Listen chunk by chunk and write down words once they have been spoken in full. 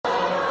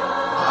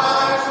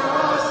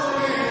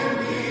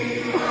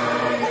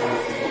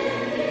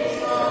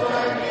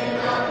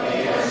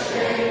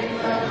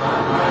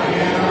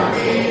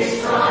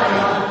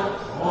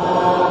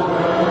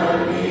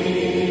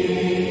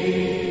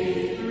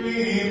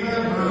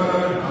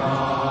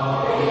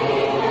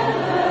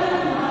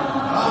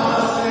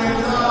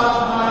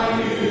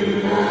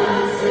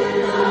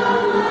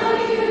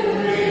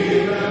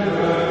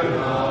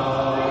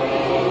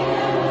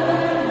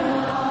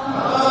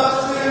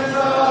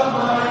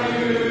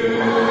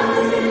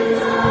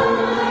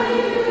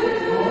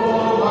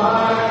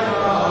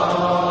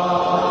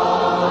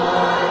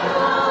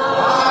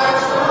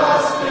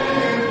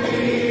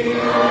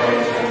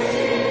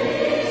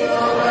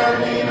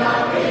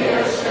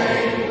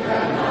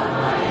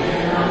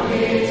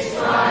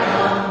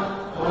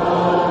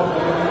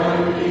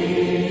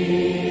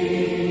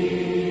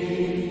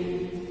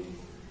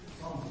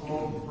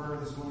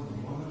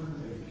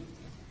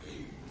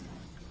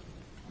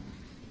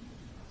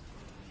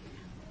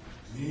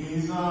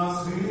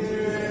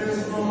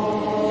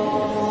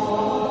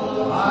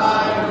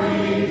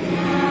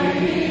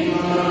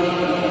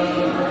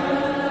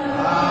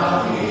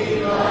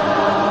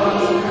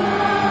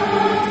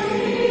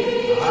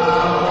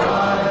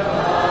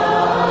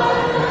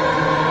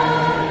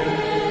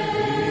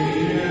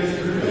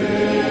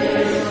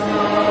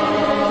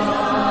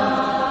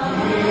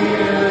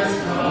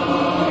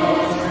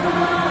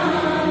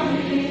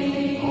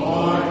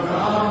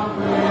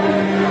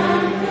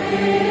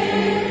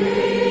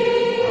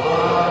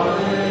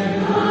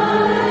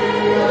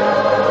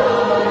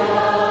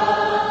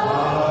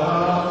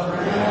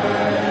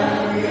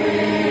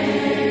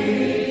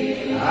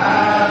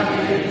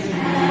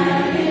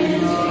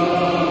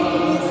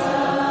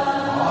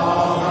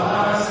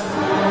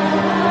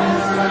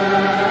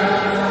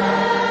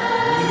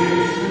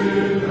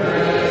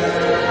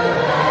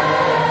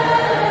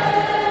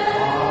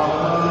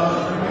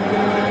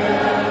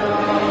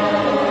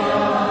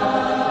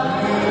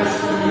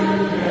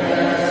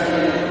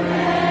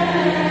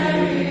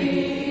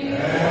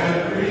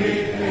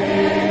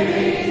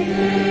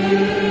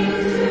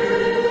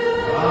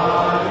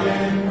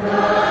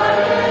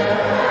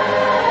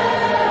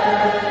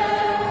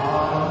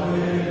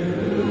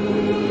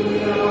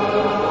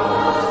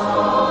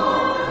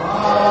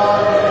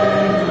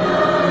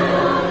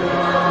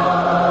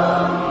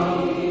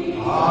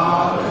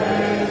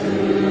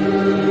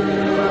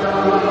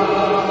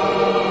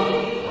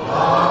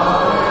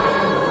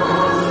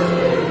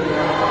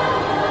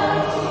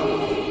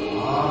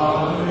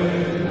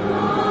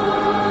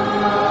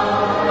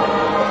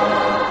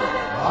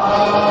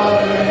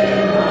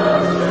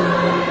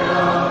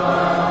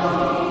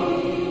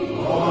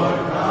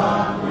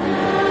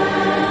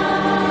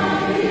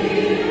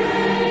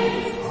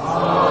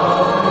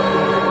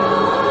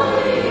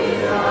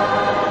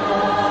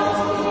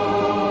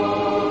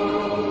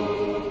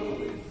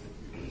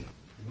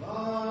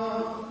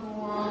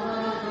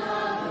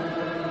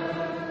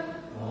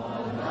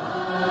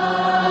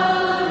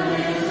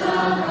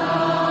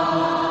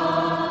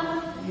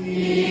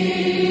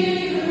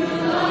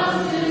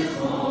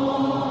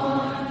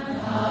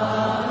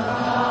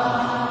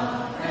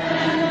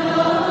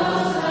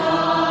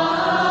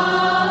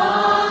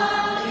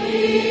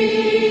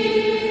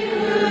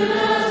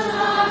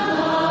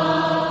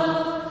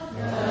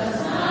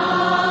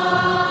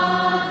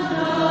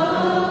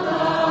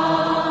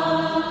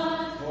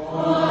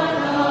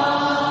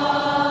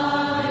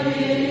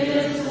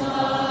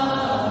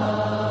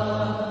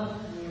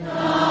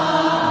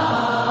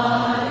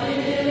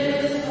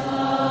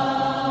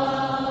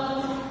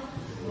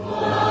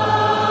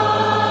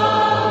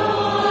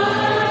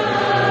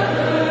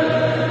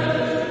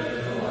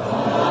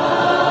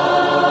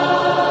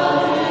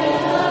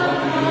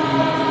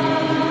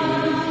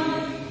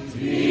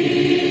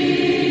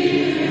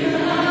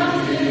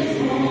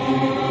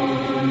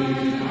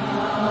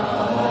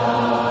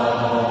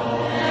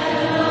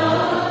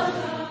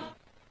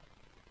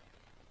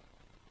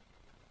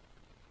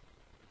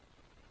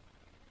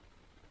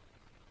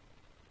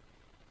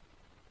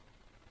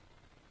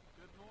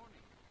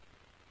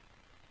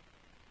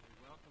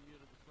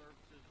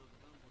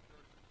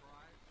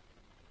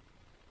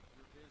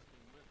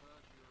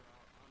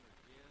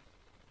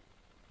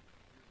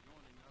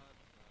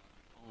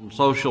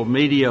Social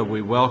media,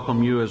 we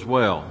welcome you as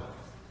well.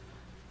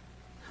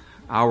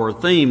 Our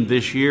theme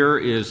this year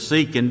is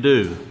Seek and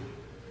Do.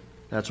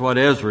 That's what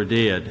Ezra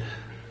did,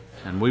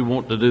 and we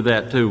want to do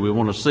that too. We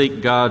want to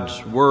seek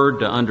God's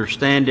Word to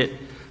understand it,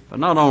 but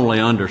not only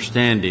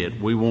understand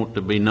it, we want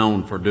to be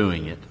known for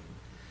doing it.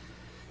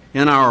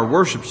 In our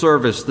worship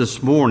service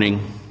this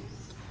morning,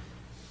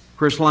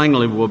 Chris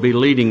Langley will be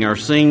leading our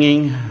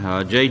singing.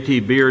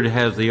 J.T. Beard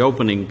has the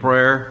opening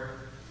prayer.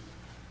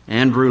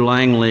 Andrew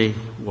Langley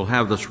will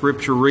have the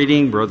scripture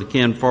reading. Brother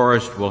Ken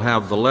Forrest will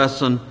have the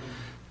lesson.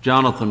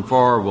 Jonathan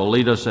Farr will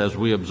lead us as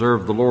we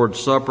observe the Lord's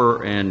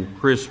Supper, and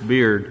Chris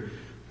Beard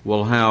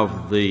will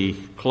have the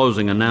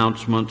closing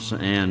announcements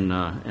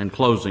and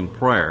closing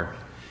prayer.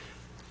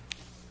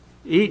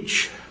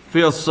 Each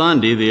fifth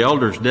Sunday, the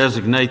elders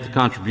designate the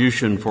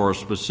contribution for a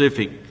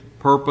specific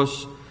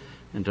purpose,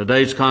 and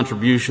today's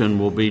contribution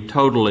will be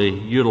totally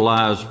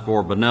utilized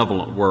for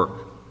benevolent work.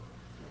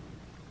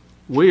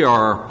 We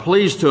are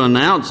pleased to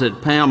announce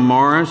that Pam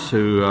Morris,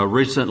 who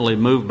recently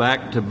moved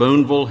back to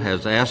Boonville,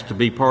 has asked to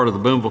be part of the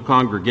Boonville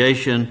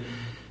congregation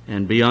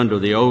and be under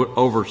the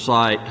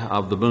oversight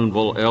of the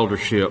Boonville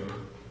eldership.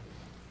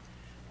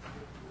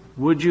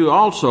 Would you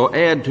also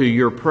add to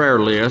your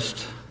prayer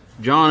list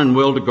John and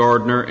Wilda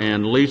Gardner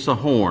and Lisa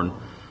Horn?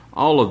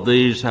 All of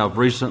these have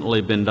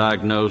recently been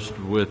diagnosed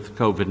with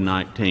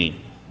COVID-19.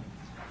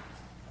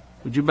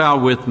 Would you bow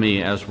with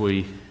me as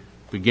we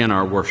begin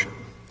our worship?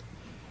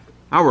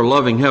 Our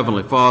loving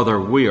Heavenly Father,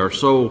 we are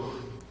so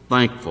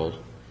thankful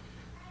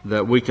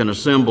that we can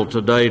assemble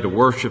today to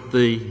worship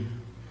Thee.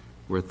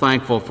 We're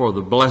thankful for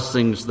the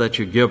blessings that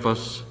You give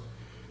us.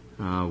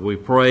 We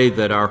pray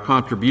that our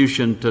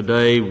contribution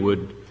today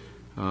would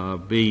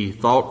be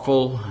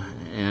thoughtful,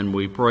 and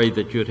we pray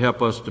that you'd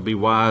help us to be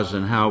wise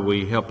in how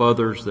we help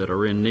others that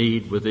are in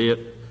need with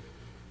it.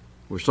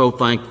 We're so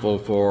thankful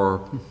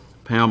for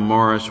Pam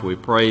Morris. We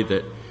pray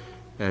that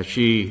as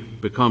she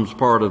becomes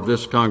part of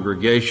this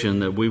congregation,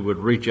 that we would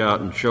reach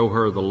out and show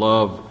her the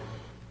love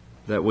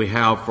that we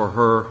have for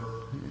her.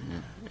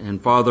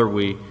 And Father,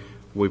 we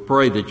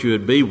pray that you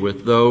would be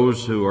with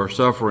those who are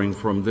suffering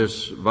from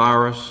this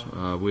virus.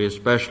 We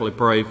especially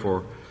pray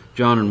for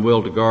John and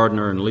Wilda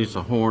Gardner and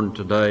Lisa Horn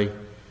today.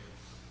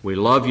 We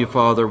love you,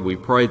 Father. We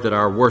pray that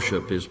our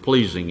worship is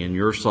pleasing in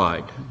your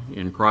sight.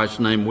 In Christ's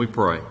name we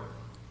pray.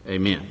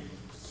 Amen.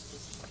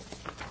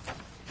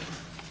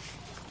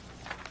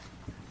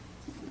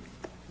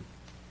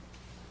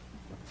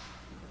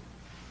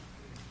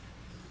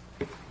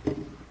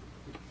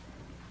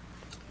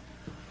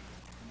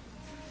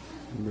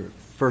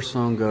 First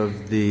song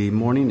of the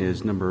morning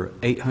is number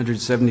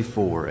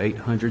 874.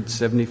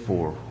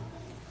 874.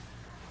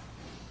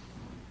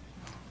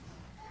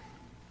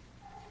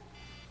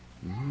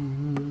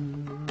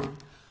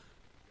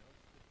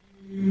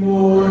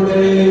 More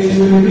days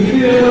to be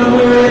filled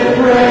with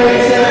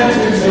praise and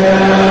to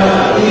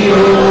tell the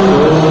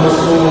old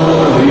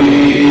story.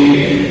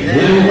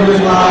 Then when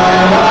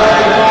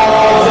twilight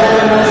falls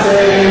and my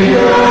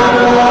Savior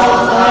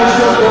calls, I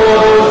shall go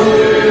to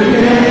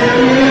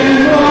Him in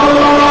glory.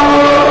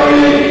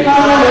 I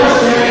will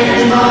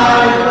change my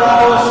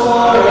cross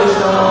for a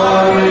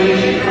starry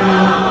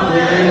crown.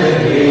 Then the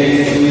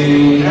gates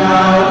swing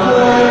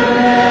outward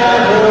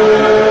never.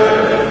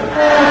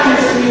 At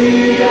His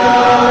feet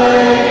I'll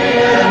lay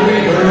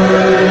every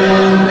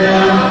burden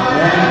down,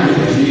 and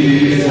with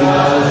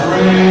Jesus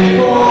reign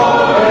forever.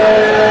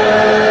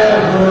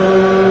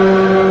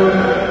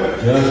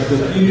 Just a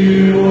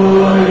few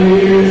more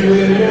years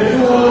with their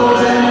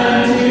toils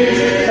and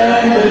tears,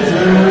 and the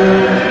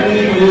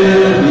journey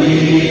will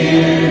be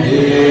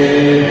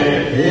ended.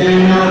 Then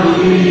I'll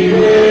be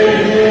with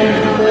Him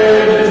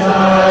where the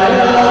tide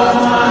of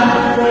time,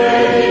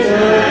 where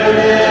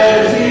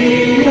eternity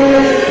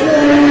is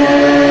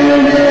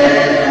ended.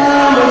 I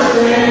will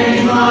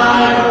change my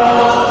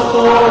cross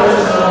for a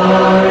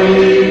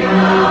starry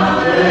crown,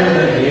 where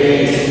the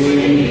gates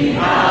swing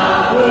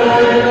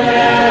outward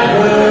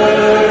ever.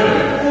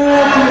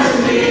 At His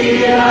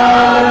feet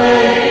I'll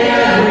lay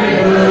every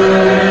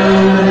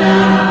burden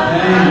down,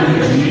 and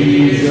with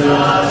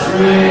Jesus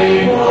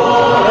reign forever.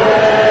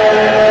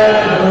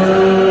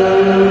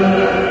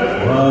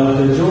 What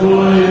the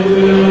joy it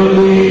will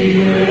be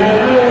when I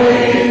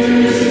wake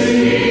to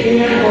see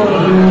Him for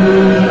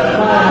whom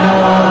my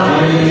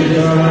heart is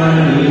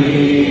yearning.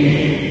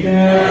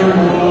 Never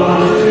more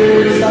to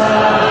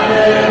stop,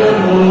 never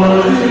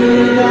more to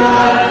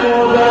die,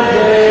 for the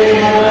day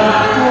my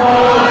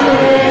heart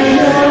is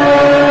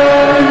yearning.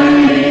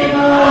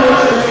 I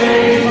will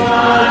change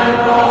my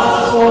cross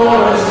for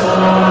a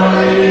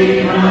starry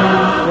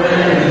crown,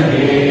 where the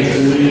gates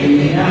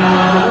swing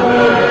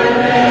outward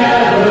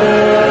ever.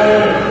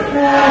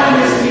 At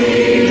His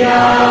feet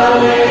I'll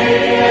lay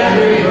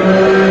every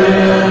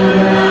burden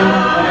down,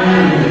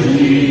 and with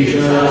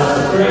Jesus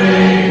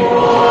reign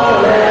forever.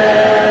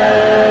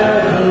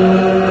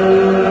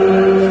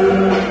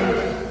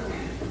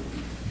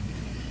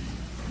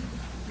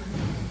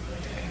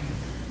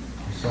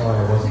 Sorry, I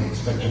wasn't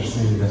expecting to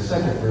sing the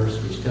second verse,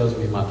 which tells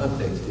me my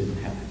updates didn't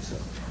happen. So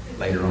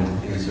later on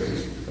in the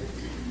service.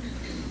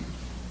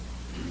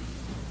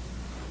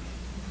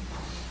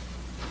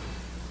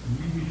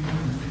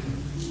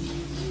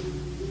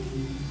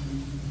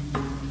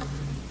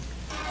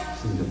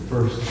 Sing the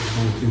first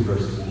 22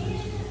 verses of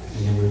this,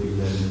 and then we'll be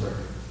led in prayer.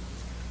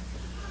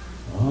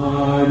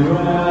 I'd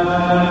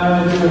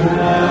rather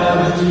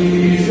have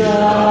Jesus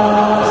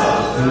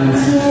than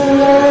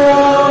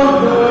silver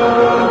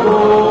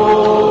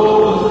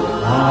gold.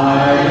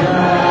 I'd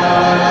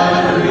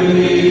rather be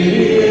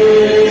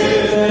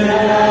His than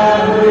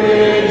have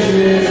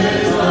riches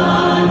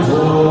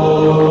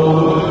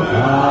untold.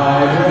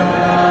 I'd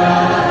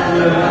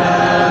rather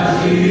have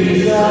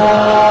Jesus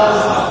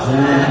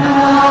than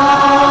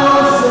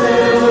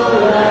houses or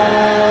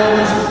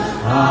lands.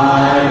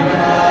 I'd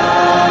rather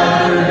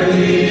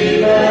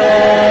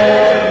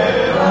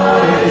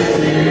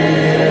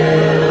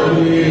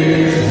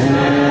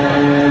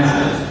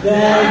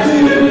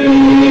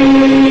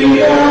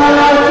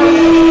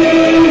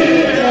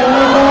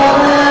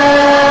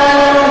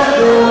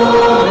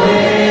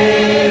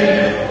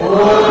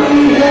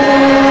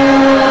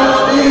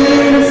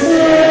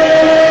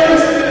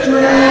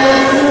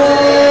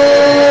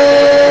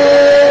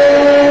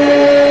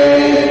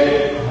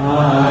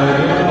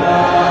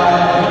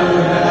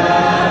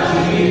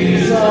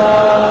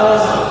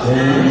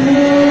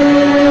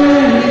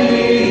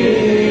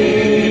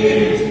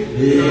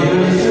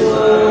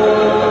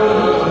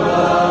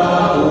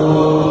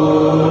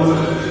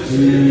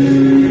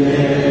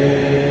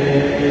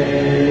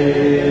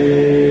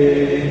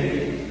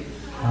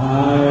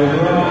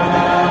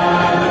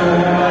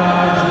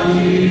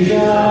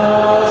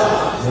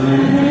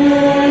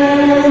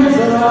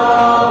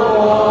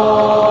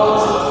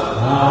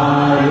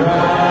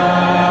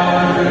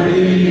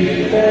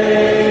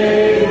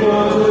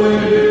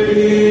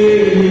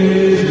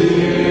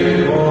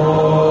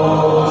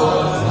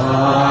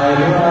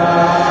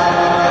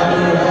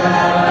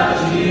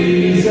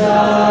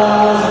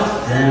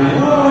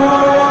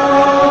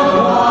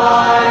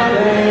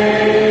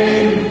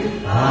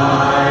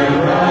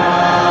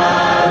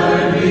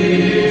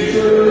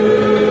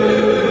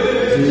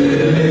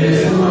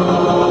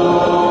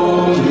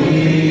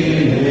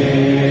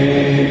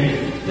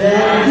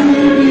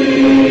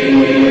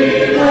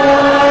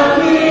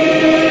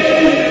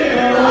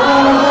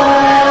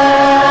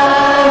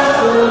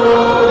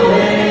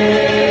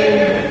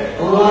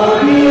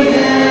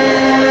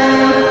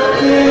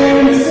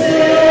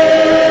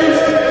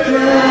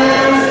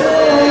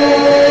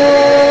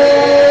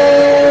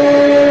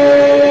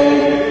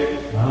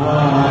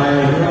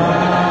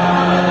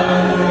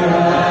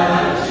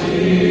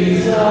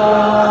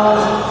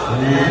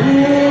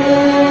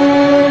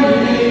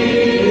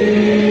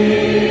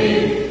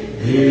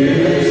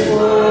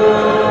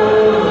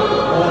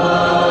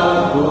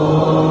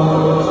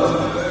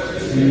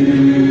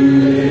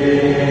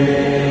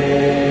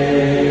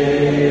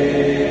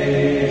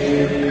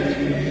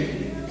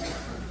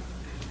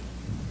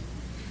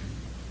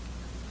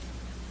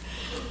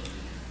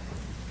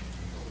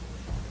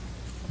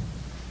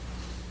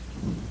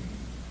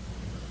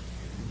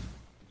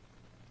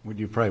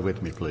pray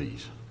with me,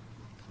 please?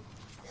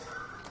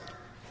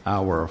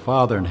 Our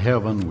Father in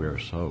heaven, we're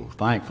so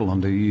thankful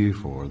unto you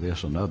for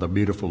this another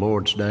beautiful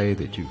Lord's Day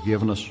that you've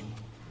given us,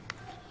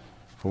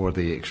 for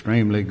the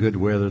extremely good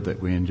weather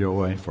that we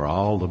enjoy, for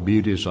all the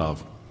beauties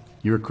of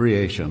your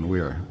creation.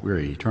 We're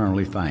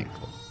eternally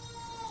thankful.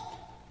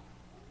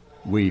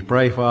 We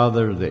pray,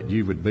 Father, that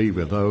you would be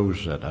with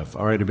those that have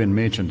already been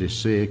mentioned as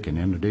sick, and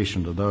in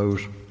addition to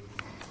those,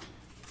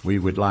 we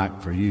would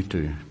like for you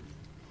to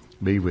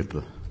be with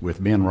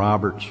Ben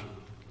Roberts,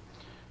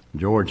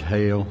 George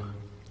Hale,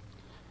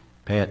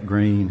 Pat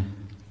Green,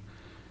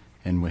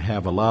 and we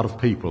have a lot of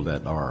people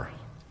that are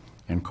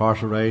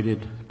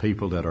incarcerated,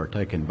 people that are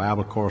taking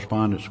Bible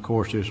correspondence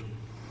courses.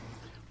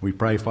 We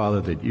pray,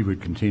 Father, that you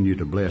would continue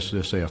to bless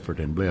this effort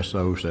and bless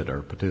those that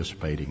are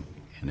participating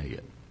in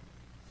it.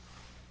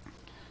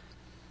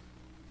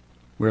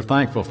 We're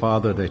thankful,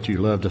 Father, that you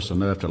loved us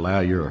enough to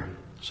allow your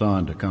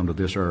Son to come to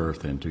this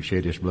earth and to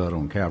shed his blood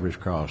on Calvary's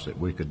cross, that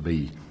we could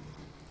be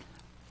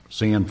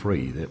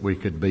sin-free, that we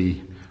could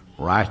be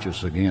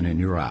righteous again in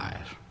your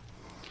eyes.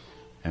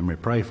 And we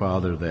pray,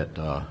 Father,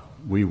 that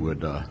we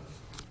would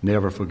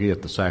never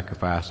forget the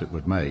sacrifice that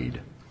was made,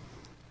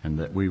 and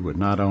that we would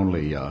not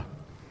only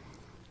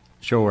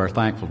show our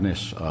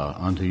thankfulness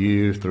unto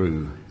you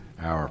through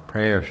our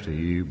prayers to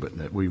you, but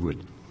that we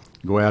would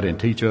go out and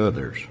teach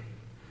others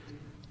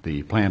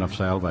the plan of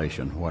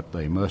salvation, what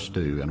they must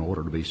do in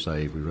order to be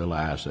saved. We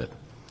realize that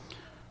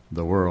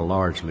the world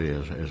largely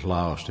is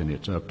lost, and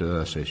it's up to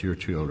us as your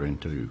children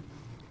to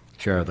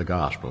share the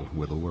gospel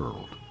with the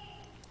world.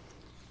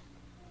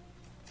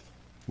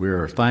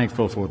 We're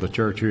thankful for the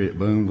church here at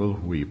Boonville.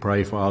 We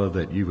pray, Father,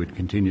 that you would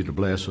continue to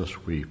bless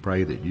us. We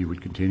pray that you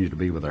would continue to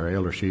be with our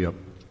eldership.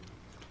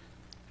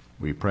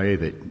 We pray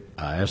that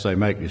as they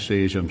make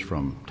decisions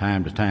from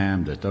time to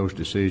time, that those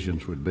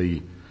decisions would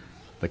be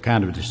the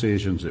kind of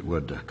decisions that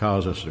would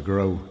cause us to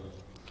grow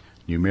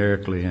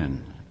numerically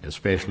and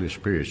especially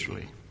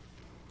spiritually.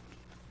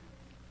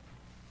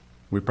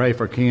 We pray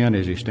for Ken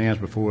as he stands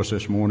before us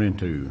this morning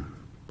to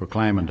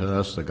proclaim unto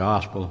us the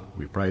gospel.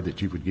 We pray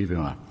that you would give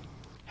him a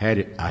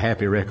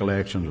happy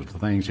recollection of the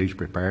things he's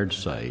prepared to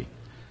say,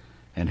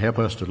 and help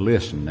us to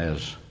listen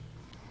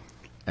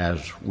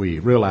as we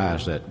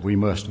realize that we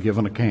must give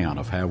an account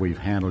of how we've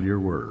handled your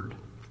word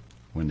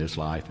when this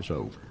life is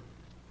over.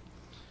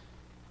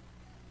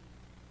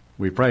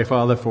 We pray,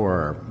 Father, for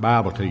our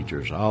Bible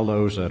teachers, all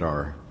those that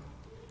are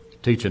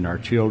teaching our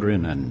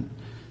children and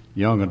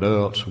young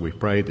adults. We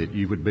pray that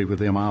you would be with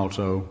them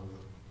also.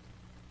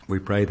 We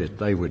pray that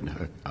they would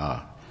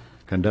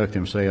conduct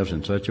themselves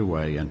in such a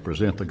way and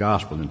present the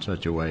gospel in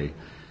such a way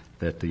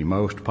that the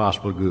most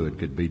possible good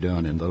could be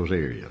done in those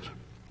areas.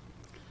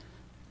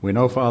 We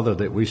know, Father,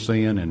 that we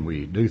sin and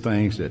we do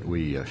things that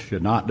we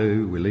should not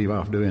do. We leave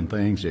off doing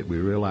things that we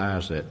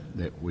realize that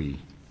we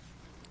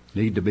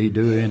need to be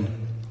doing.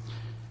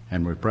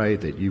 And we pray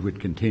that you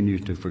would continue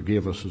to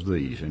forgive us of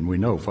these. And we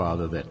know,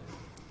 Father, that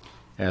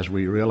as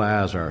we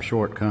realize our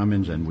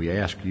shortcomings and we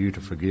ask you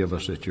to forgive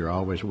us, that you're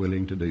always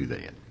willing to do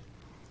that.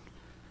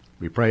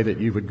 We pray that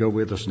you would go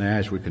with us now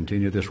as we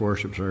continue this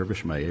worship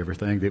service. May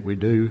everything that we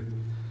do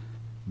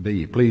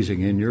be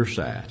pleasing in your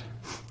sight.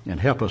 And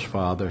help us,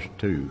 Father,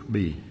 to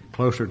be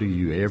closer to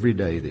you every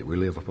day that we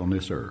live upon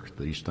this earth.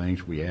 These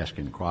things we ask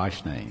in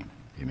Christ's name.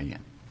 Amen.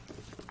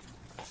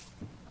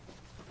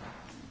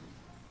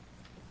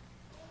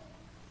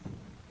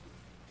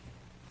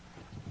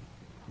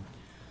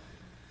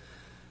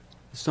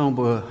 The song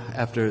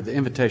after the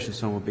invitation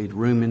song will be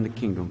 "Room in the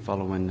Kingdom,"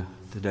 following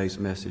today's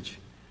message.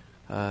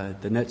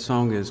 The next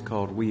song is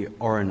called "We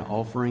Are an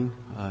Offering,"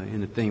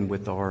 in the theme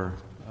with our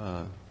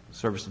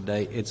service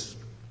today. It's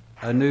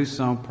a new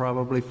song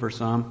probably for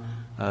some.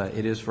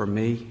 It is for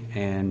me,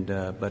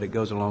 but it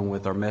goes along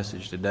with our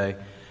message today,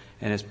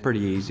 and it's pretty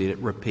easy. It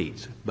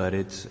repeats, but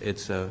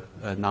it's a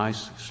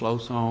nice slow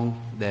song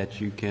that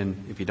you can,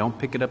 if you don't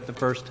pick it up the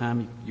first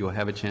time, you'll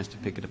have a chance to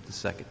pick it up the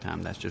second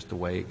time. That's just the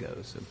way it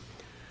goes. So.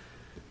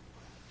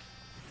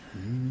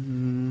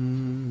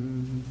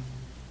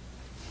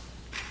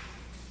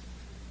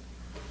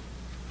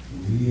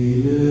 We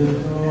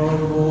lift our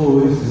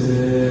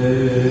voices,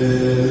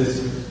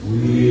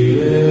 we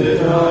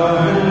lift our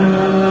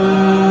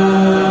hands,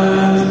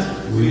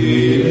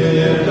 we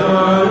lift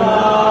our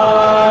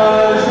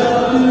lives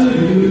up to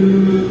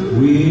you.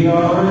 We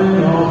are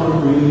an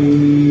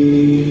offering.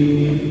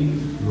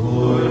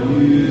 Lord,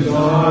 use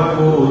our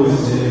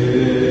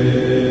voices.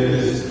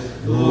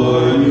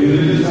 Lord,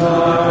 use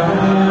our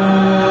hands.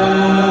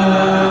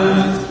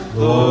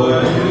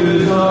 Lord,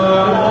 use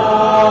our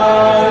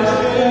lives.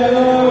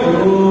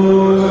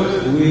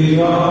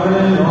 We are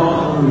an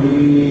offering.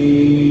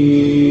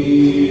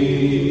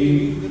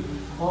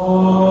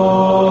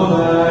 All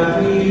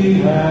that we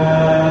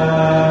have,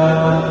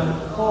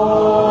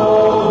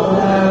 all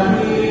that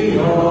we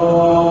are,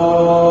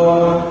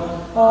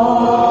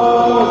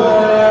 all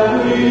that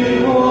we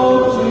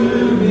hope to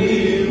be,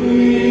 we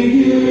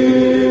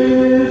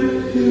give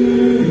to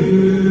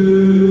you.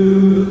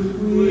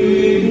 We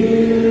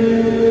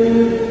give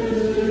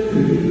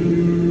to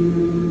you.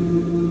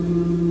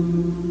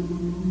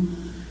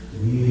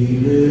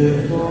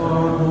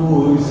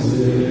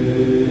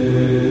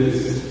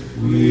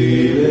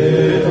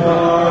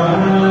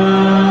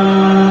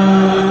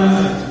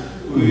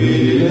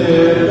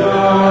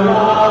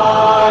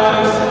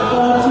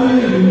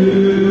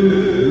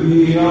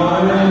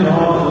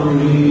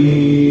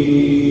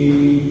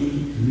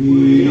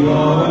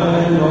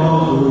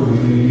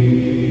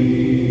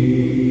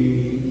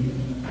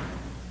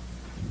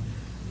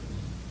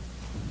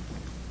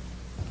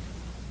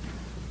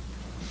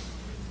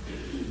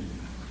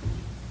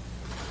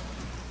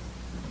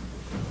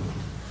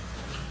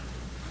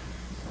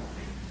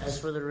 As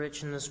for the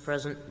rich in this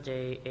present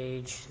day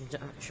age,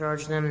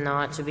 charge them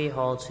not to be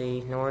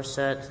haughty, nor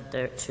set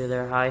to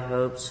their high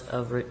hopes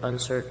of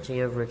uncertainty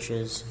of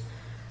riches,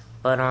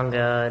 but on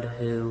God,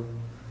 who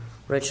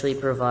richly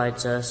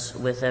provides us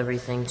with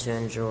everything to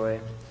enjoy.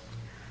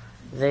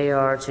 They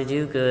are to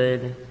do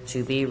good,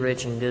 to be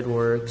rich in good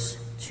works,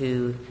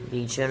 to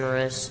be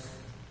generous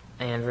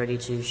and ready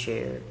to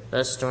share,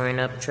 thus storing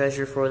up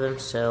treasure for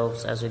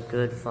themselves as a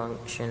good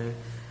function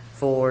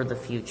for the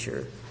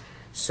future,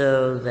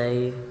 so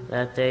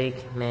that they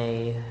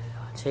may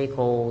take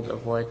hold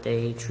of what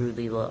they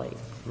truly live.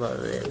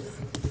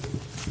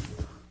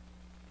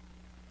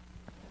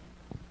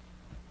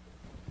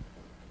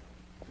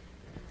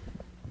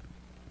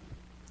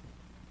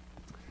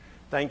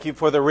 Thank you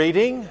for the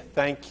reading.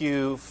 Thank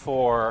you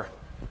for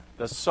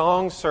the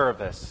song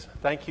service.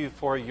 Thank you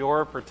for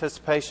your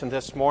participation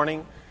this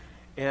morning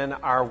in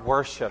our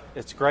worship.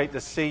 It's great to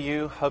see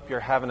you. Hope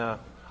you're having a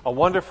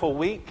wonderful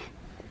week.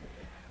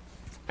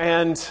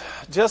 And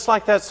just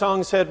like that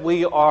song said,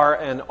 we are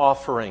an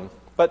offering.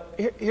 But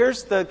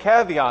here's the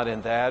caveat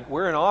in that.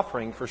 We're an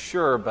offering for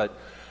sure, but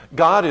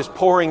God is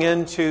pouring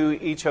into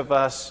each of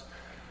us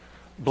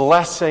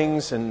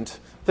blessings and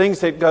things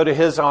that go to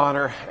His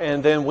honor,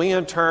 and then we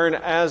in turn,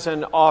 as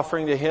an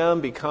offering to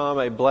Him, become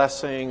a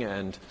blessing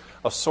and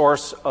a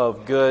source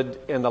of good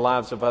in the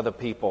lives of other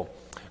people.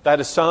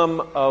 That is some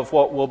of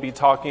what we'll be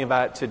talking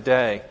about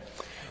today.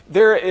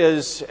 There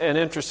is an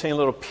interesting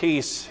little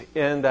piece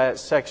in that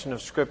section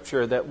of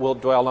Scripture that we'll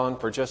dwell on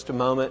for just a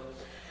moment.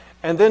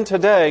 And then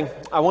today,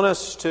 I want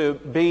us to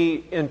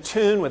be in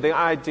tune with the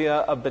idea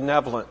of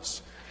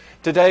benevolence.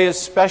 Today is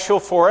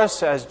special for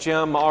us, as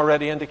Jim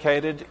already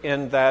indicated,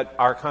 in that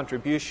our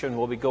contribution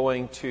will be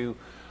going to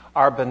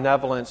our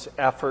benevolence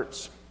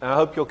efforts. And I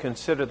hope you'll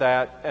consider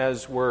that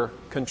as we're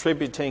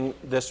contributing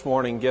this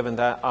morning, given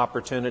that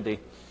opportunity.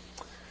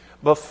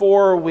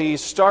 Before we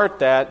start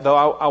that, though,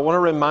 I want to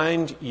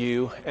remind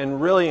you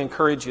and really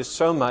encourage you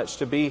so much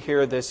to be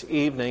here this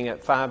evening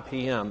at 5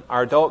 p.m.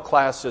 Our adult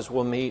classes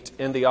will meet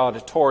in the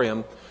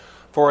auditorium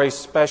for a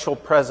special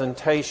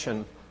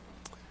presentation.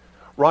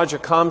 Roger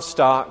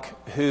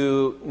Comstock,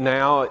 who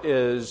now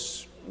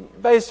is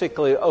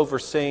basically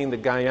overseeing the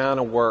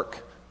Guyana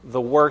work, the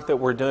work that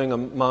we're doing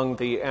among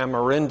the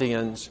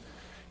Amerindians,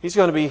 he's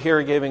going to be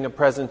here giving a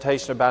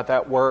presentation about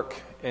that work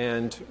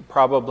and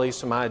probably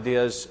some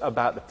ideas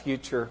about the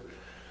future.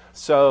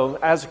 So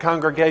as a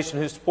congregation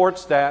who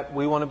supports that,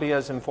 we want to be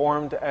as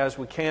informed as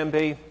we can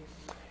be.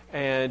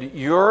 And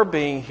your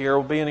being here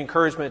will be an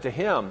encouragement to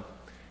him.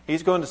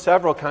 He's going to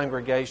several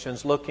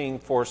congregations looking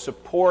for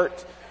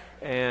support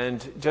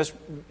and just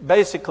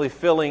basically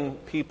filling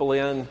people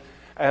in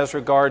as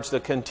regards the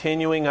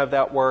continuing of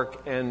that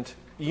work. And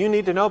you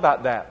need to know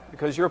about that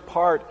because you're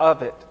part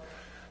of it.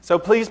 So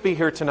please be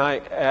here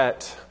tonight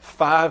at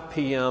 5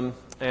 p.m.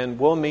 and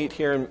we'll meet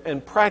here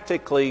and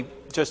practically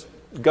just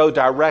go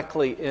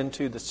directly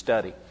into the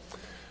study.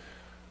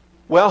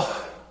 Well,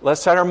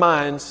 let's set our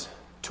minds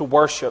to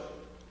worship.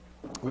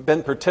 We've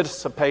been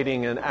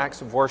participating in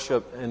acts of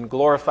worship and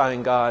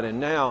glorifying God, and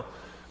now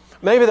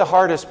maybe the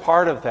hardest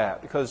part of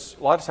that, because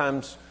a lot of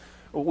times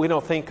we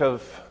don't think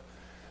of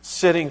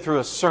sitting through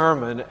a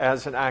sermon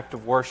as an act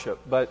of worship.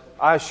 But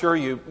I assure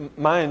you,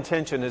 my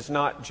intention is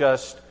not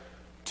just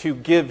to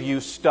give you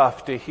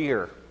stuff to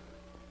hear.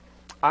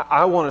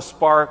 I want to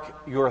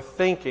spark your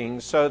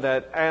thinking so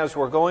that as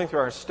we're going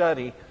through our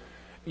study,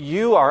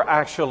 you are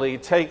actually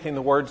taking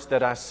the words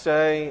that I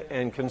say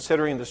and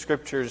considering the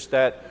Scriptures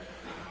that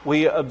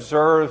we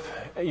observe.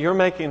 You're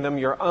making them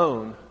your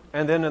own.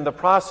 And then in the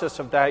process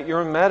of that,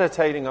 you're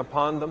meditating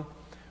upon them.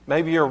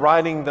 Maybe you're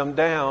writing them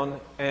down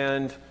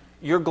and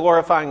you're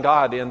glorifying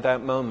God in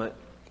that moment.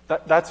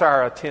 That's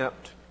our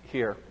attempt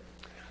here.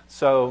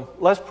 So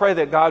let's pray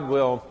that God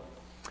will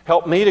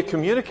help me to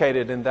communicate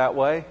it in that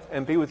way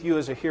and be with you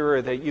as a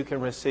hearer that you can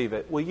receive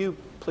it. Will you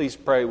please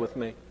pray with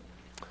me?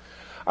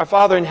 Our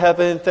Father in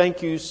heaven,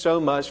 thank you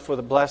so much for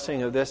the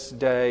blessing of this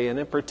day. And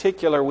in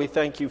particular, we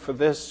thank you for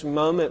this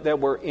moment that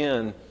we're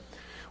in.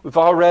 We've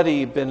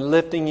already been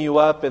lifting you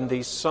up in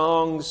these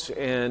songs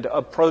and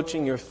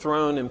approaching your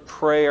throne in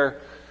prayer.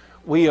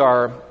 We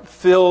are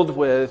filled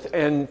with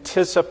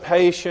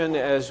anticipation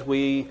as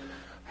we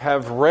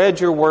have read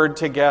your word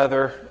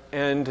together,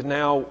 and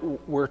now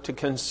we're to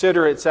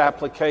consider its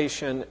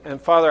application.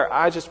 And Father,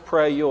 I just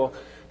pray you'll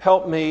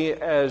help me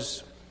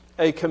as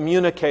a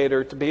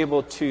communicator to be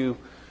able to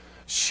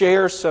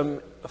share some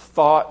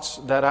thoughts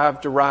that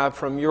I've derived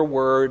from your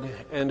word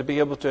and to be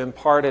able to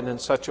impart it in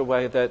such a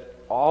way that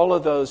all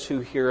of those who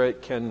hear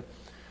it can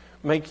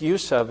make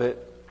use of it.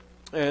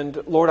 And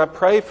Lord, I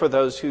pray for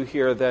those who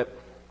hear that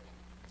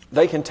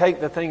they can take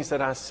the things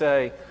that I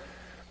say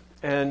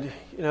and,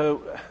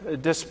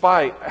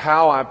 despite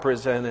how I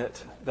present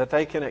it, that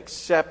they can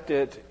accept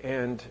it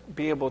and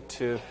be able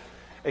to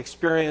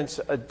experience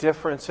a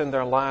difference in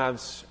their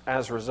lives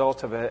as a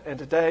result of it. And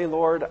today,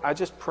 Lord, I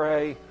just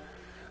pray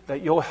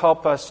that you'll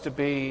help us to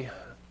be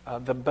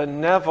the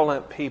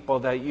benevolent people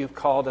that you've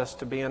called us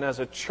to be. And as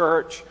a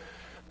church,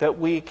 that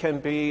we can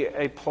be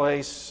a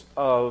place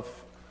of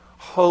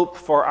hope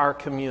for our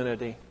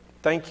community.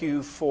 Thank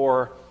you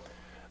for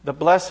the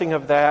blessing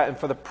of that and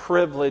for the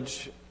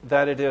privilege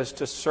that it is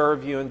to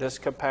serve you in this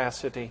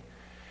capacity.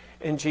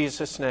 In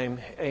Jesus' name,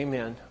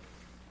 amen.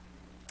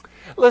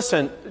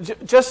 Listen,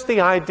 just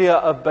the idea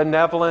of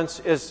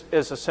benevolence is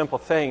a simple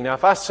thing. Now,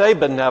 if I say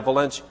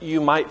benevolence, you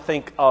might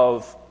think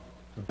of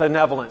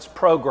benevolence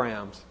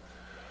programs,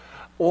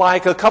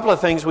 like a couple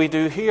of things we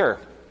do here.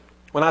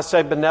 When I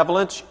say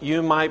benevolence,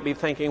 you might be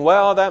thinking,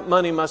 well, that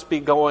money must be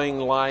going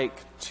like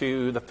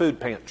to the food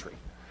pantry.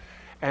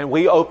 And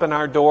we open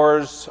our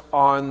doors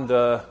on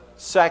the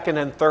second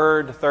and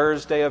third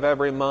Thursday of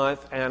every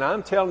month, and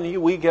I'm telling you,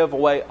 we give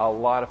away a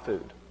lot of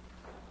food.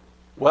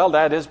 Well,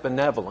 that is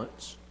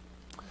benevolence.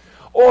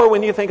 Or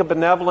when you think of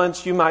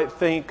benevolence, you might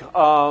think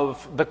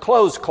of the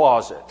clothes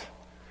closet.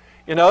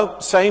 You know,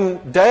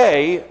 same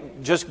day,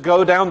 just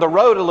go down the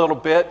road a little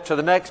bit to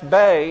the next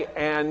bay,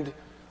 and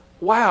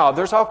wow,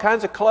 there's all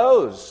kinds of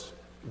clothes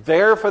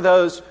there for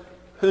those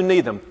who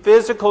need them.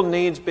 Physical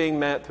needs being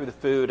met through the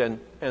food and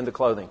the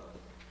clothing.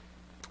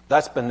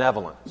 That's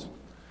benevolence.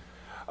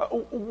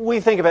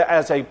 We think of it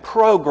as a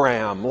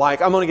program,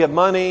 like I'm going to give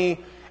money,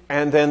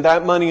 and then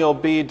that money will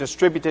be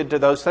distributed to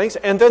those things.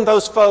 And then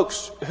those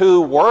folks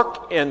who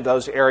work in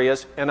those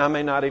areas, and I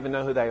may not even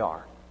know who they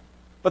are,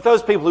 but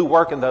those people who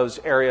work in those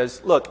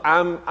areas, look,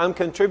 I'm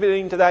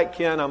contributing to that,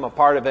 Ken, I'm a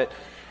part of it.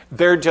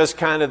 They're just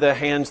kind of the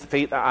hands, the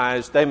feet, the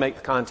eyes. They make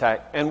the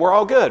contact, and we're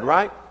all good,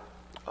 right?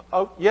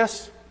 Oh,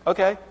 yes,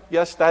 okay,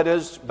 yes, that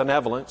is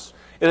benevolence.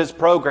 It is a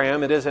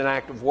program, it is an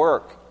act of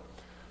work.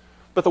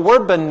 But the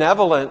word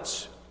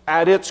benevolence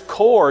at its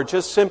core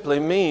just simply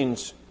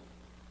means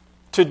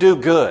to do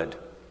good.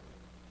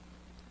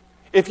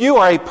 If you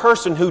are a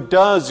person who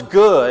does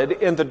good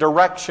in the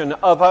direction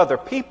of other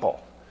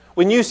people,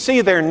 when you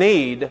see their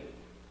need,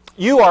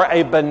 you are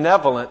a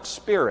benevolent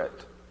spirit.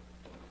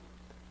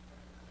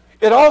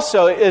 It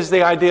also is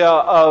the idea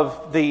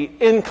of the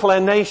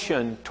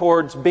inclination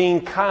towards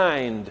being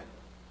kind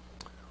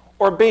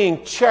or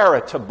being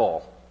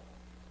charitable.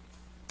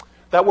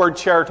 That word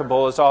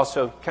charitable is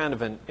also kind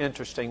of an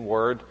interesting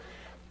word.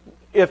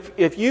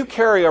 If you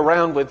carry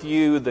around with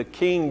you the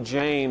King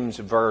James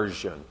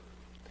Version,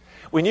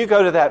 when you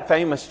go to that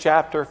famous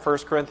chapter, 1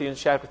 Corinthians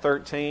chapter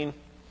 13,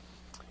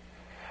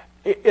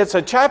 it's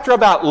a chapter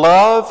about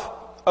love,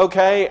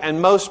 okay?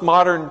 And most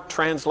modern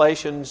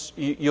translations,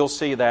 you'll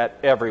see that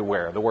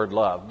everywhere, the word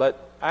love.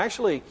 But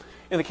actually,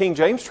 in the King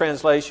James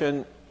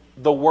translation,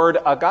 the word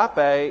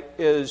agape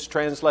is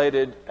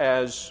translated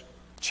as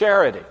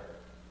charity.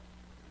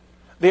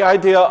 The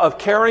idea of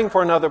caring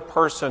for another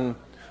person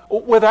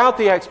without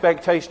the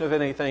expectation of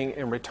anything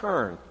in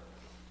return.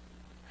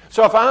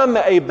 So if I'm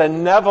a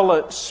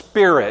benevolent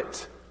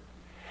spirit,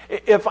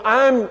 if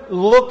I'm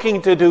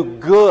looking to do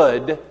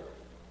good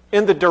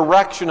in the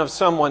direction of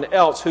someone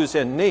else who's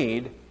in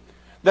need,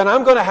 then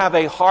I'm going to have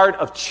a heart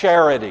of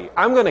charity.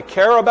 I'm going to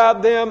care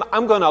about them.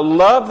 I'm going to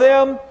love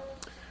them,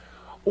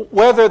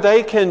 whether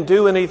they can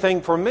do anything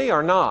for me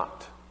or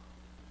not.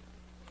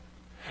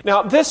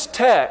 Now, this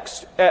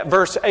text at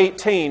verse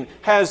 18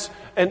 has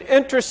an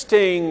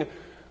interesting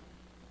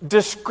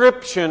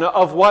description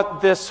of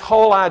what this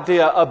whole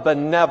idea of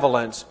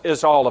benevolence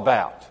is all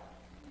about.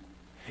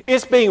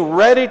 It's being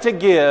ready to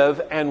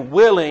give and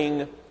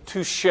willing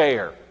to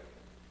share.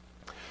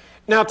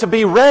 Now, to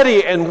be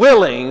ready and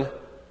willing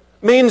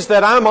means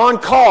that I'm on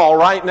call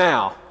right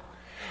now.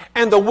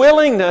 And the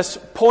willingness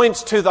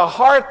points to the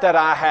heart that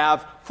I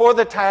have for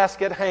the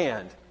task at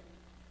hand.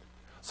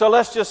 So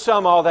let's just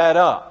sum all that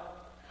up.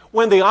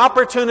 When the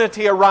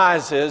opportunity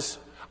arises,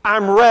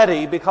 I'm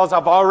ready because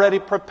I've already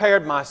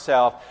prepared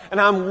myself,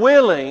 and I'm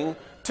willing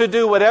to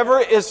do whatever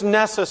is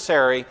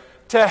necessary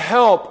to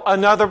help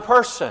another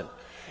person.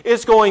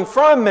 It's going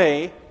from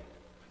me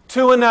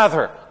to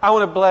another. I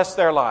want to bless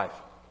their life.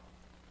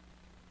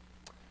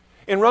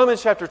 In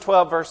Romans chapter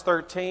 12, verse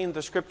 13,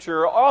 the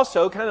Scripture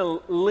also kind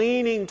of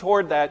leaning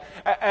toward that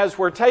as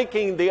we're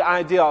taking the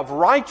idea of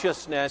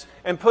righteousness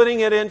and putting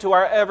it into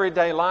our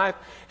everyday life.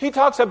 He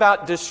talks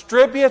about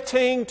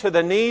distributing to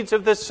the needs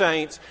of the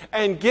saints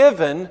and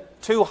given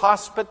to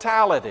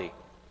hospitality.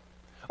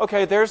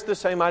 Okay, there's the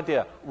same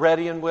idea,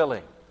 ready and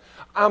willing.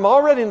 I'm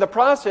already in the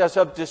process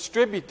of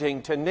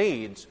distributing to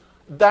needs.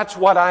 That's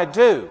what I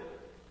do.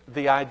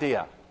 The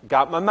idea.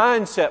 Got my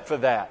mindset for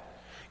that.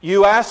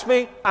 You ask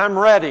me, I'm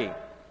ready.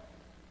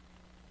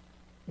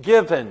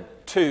 Given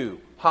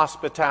to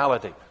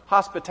hospitality.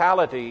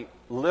 Hospitality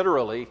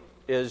literally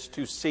is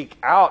to seek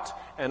out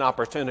an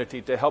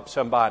opportunity to help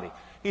somebody.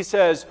 He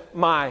says,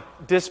 my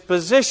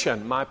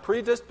disposition, my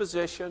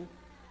predisposition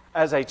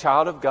as a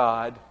child of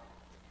God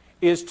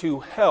is to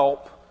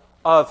help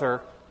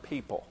other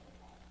people.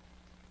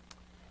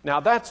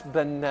 Now that's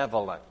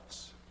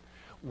benevolence.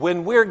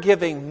 When we're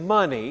giving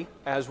money,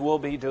 as we'll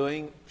be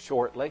doing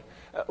shortly,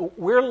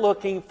 we're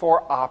looking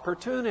for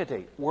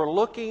opportunity. We're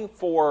looking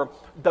for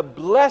the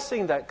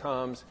blessing that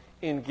comes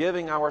in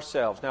giving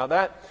ourselves. Now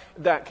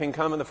that can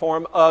come in the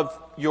form of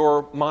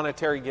your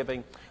monetary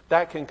giving.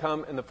 That can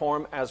come in the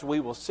form, as we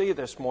will see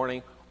this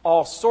morning,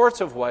 all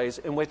sorts of ways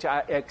in which I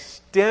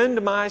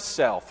extend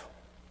myself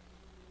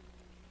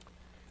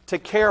to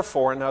care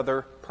for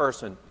another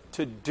person,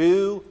 to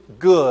do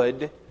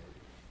good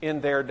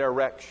in their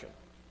direction.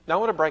 Now I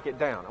want to break it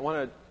down. I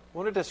want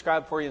to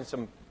describe for you in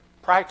some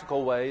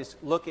practical ways,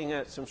 looking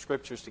at some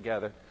scriptures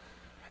together,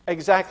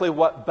 exactly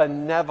what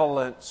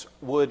benevolence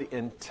would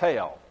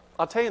entail.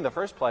 I'll tell you in the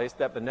first place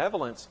that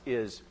benevolence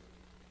is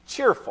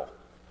cheerful.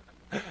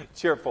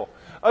 Cheerful.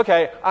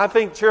 Okay, I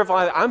think cheerful.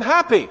 I'm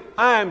happy.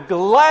 I'm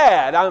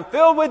glad. I'm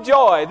filled with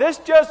joy.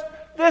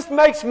 This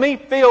makes me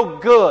feel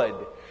good.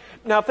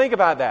 Now think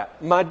about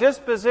that. My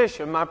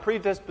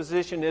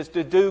predisposition is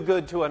to do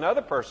good to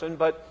another person,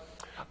 but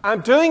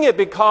I'm doing it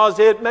because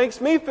it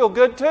makes me feel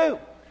good too.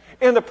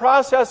 In the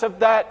process of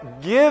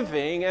that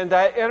giving and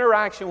that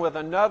interaction with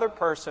another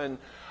person,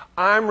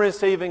 I'm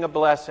receiving a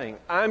blessing.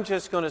 I'm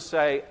just going to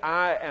say,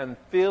 I am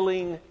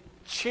feeling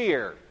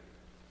cheer.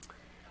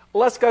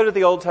 Let's go to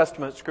the Old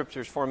Testament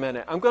scriptures for a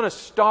minute. I'm going to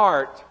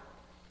start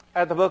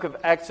at the book of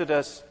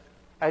Exodus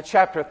at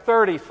chapter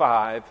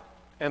 35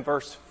 and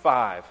verse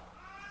 5.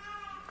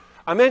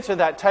 I mentioned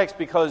that text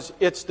because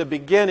it's the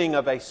beginning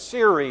of a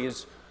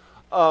series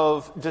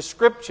of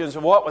descriptions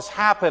of what was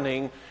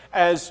happening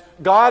as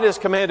God has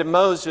commanded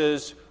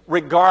Moses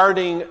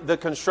regarding the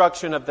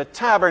construction of the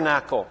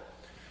tabernacle.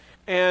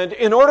 And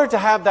in order to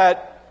have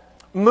that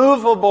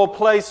movable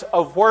place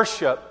of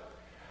worship,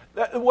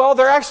 well,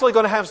 they're actually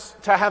going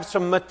to have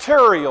some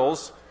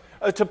materials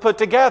to put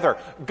together.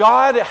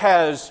 God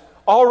has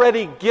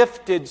already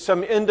gifted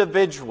some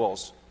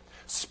individuals,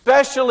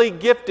 specially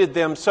gifted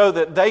them so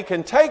that they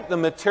can take the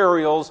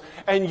materials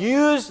and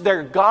use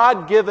their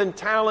God-given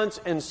talents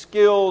and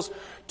skills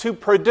to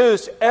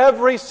produce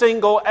every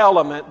single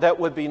element that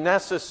would be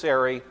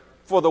necessary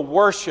for the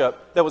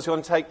worship that was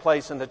going to take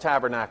place in the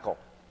tabernacle.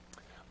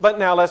 But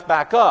now let's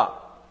back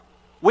up.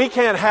 We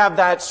can't have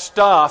that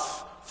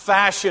stuff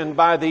fashioned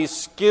by these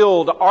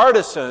skilled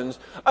artisans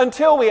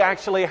until we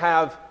actually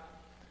have,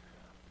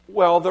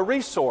 well, the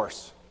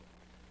resource,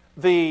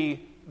 the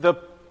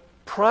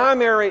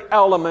primary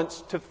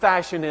elements to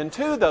fashion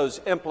into those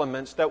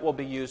implements that will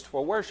be used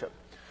for worship.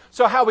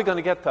 So how are we going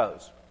to get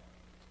those?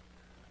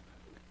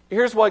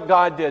 Here's what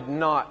God did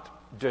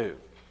not do.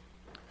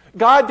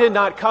 God did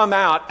not come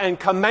out and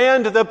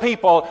command the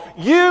people,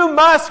 you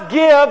must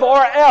give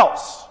or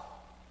else.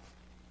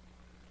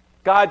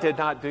 God did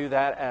not do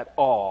that at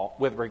all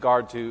with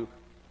regard to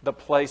the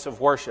place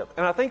of worship.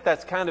 And I think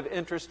that's kind of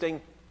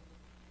interesting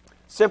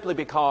simply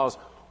because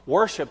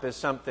worship is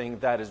something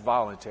that is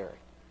voluntary.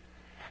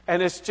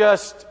 And it's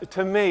just,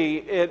 to me,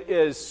 it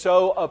is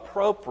so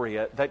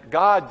appropriate that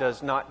God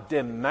does not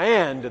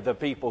demand the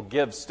people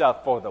give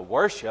stuff for the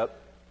worship.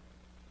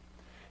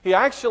 He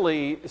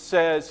actually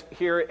says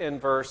here in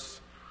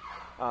verse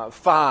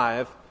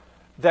 5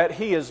 that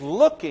He is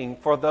looking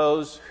for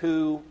those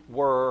who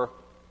were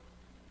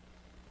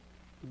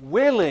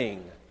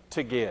willing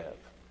to give.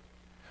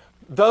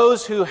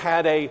 Those who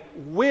had a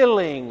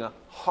willing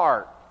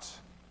heart.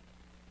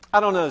 I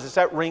don't know, does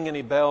that ring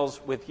any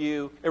bells with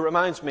you? It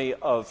reminds me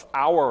of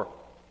our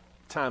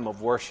time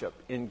of worship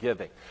in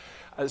giving.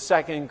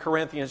 2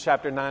 Corinthians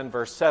chapter 9,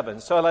 verse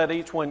 7. So let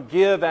each one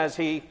give as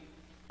he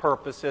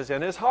purposes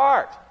in his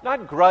heart,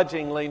 not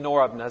grudgingly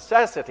nor of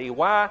necessity.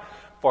 Why?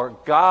 For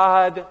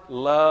God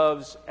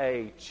loves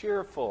a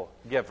cheerful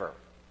giver.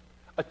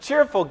 A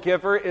cheerful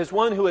giver is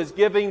one who is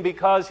giving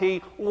because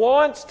he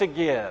wants to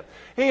give.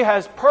 He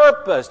has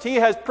purposed. He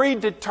has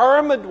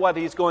predetermined what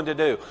he's going to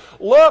do.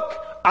 Look,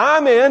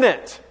 I'm in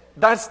it.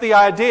 That's the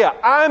idea.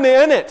 I'm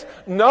in it.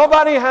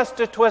 Nobody has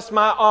to twist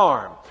my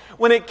arm.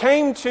 When it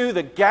came to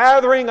the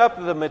gathering up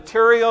of the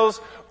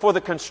materials for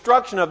the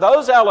construction of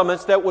those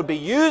elements that would be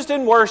used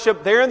in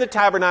worship there in the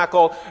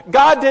tabernacle,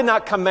 God did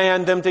not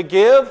command them to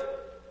give.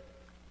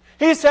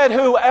 He said,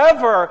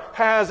 whoever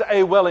has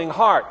a willing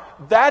heart,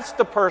 that's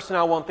the person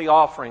I want the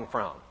offering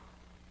from.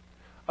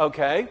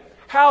 Okay?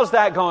 How's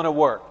that going to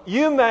work?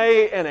 You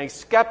may, in a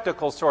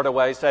skeptical sort of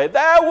way, say,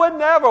 that would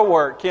never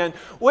work, Ken.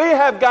 We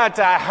have got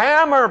to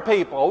hammer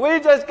people. We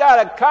just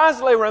got to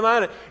constantly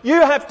remind them,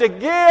 you have to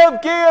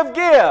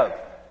give.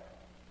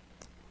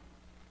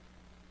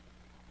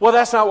 Well,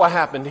 that's not what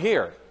happened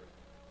here.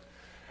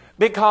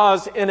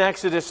 Because in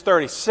Exodus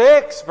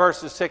 36,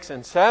 verses 6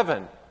 and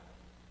 7,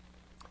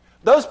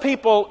 those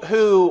people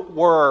who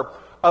were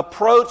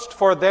approached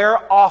for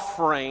their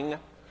offering,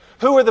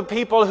 who were the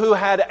people who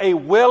had a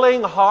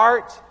willing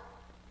heart,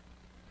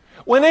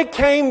 when it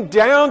came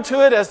down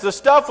to it, as the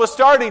stuff was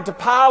starting to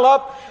pile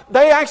up,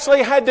 they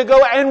actually had to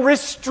go and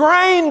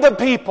restrain the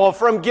people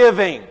from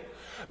giving.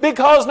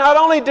 Because not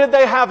only did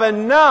they have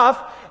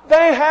enough,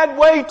 they had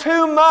way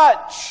too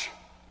much.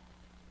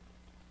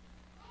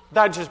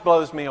 That just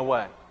blows me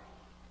away.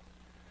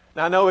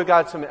 Now I know we've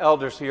got some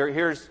elders here.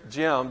 Here's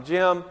Jim.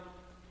 Jim,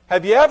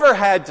 have you ever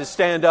had to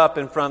stand up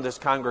in front of this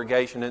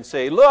congregation and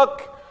say,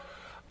 look,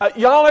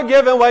 y'all are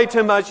giving way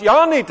too much.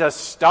 Y'all need to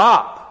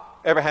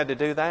stop. Ever had to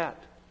do that?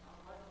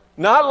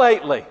 Not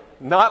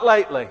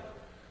lately.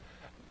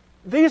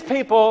 These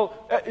people,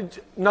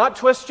 not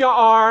twist your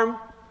arm,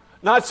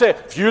 Not say,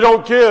 if you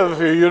don't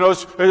give,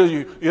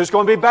 it's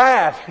going to be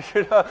bad.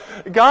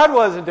 God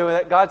wasn't doing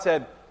that. God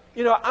said,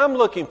 I'm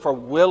looking for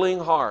willing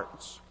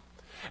hearts.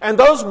 And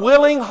those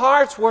willing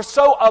hearts were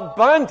so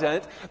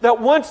abundant that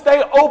once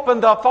they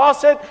opened the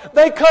faucet,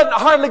 they couldn't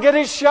hardly get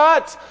it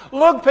shut.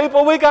 Look,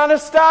 people, we got to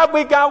stop.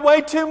 We got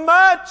way too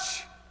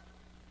much.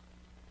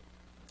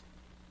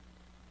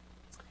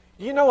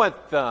 You know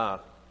what the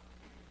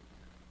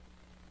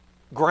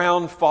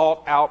ground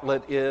fault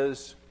outlet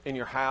is in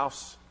your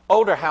house?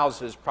 Older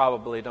houses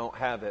probably don't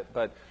have it,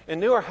 but in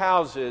newer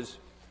houses,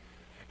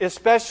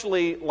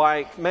 especially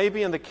like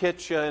maybe in the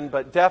kitchen,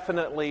 but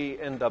definitely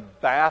in the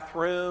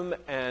bathroom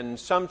and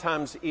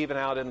sometimes even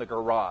out in the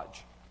garage,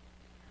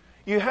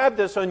 you have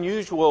this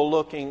unusual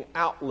looking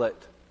outlet.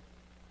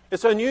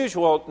 It's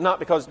unusual not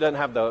because it doesn't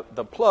have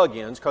the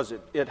plug-ins, because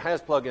it has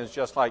plug-ins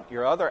just like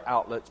your other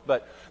outlets,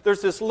 but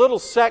there's this little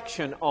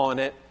section on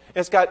it.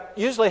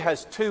 Usually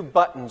has 2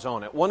 buttons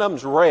on it. One of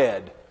them's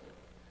red.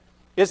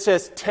 It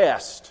says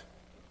test.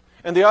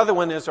 And the other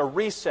one is a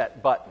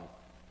reset button.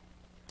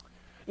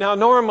 Now,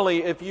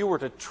 normally, if you were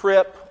to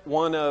trip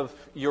one of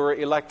your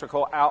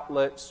electrical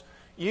outlets,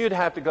 you'd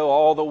have to go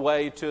all the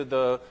way to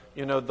the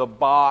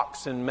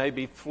box and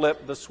maybe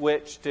flip the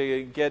switch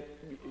to get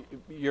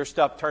your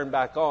stuff turned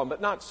back on.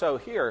 But not so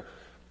here.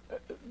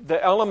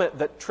 The element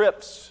that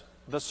trips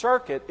the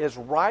circuit is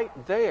right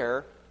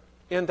there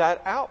in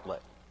that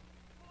outlet.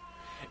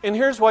 And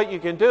here's what you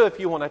can do if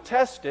you want to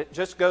test it.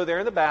 Just go there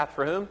in the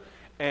bathroom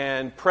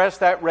and press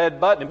that red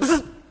button.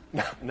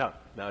 No,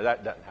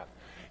 that doesn't happen.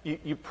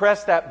 You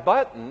press that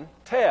button,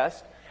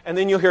 test, and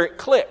then you'll hear it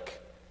click.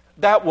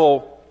 That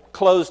will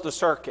close the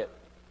circuit.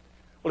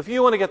 Well, if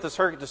you want to get the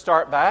circuit to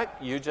start back,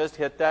 you just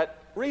hit that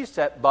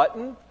reset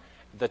button.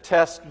 The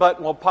test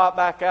button will pop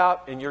back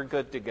out, and you're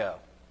good to go.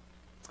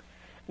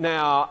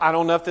 Now, I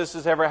don't know if this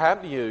has ever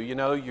happened to you.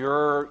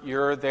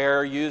 You're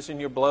there using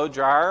your blow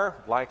dryer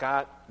like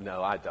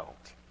No, I don't,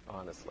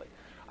 honestly.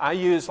 I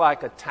use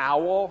like a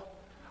towel.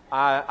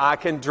 I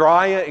can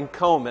dry it and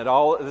comb it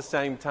all at the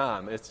same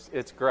time.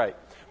 It's great.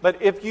 But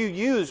if you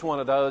use one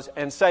of those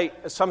and say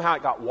somehow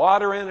it got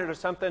water in it or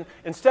something,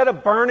 instead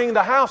of burning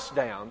the house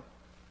down,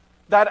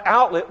 that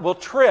outlet will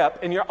trip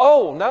and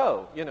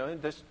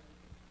just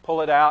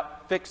pull it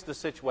out, fix the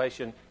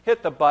situation,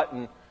 hit the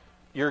button,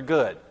 you're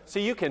good. So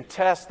you can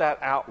test that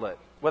outlet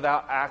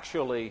without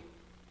actually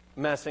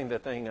messing the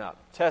thing up.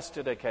 Test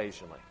it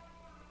occasionally.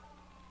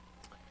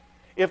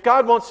 If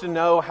God wants to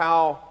know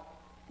how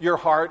your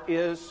heart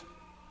is,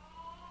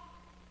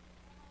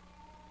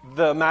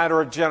 the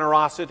matter of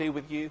generosity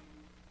with you,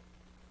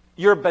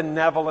 your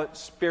benevolent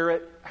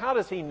spirit, how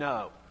does He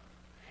know?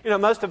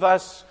 Most of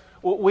us,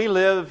 we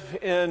live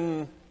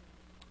in,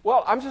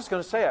 I'm just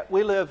going to say it,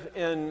 we live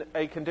in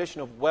a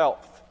condition of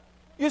wealth.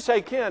 You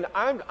say, Ken,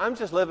 I'm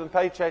just living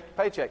paycheck to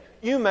paycheck.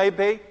 You may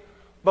be,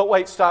 but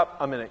wait, stop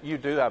a minute. You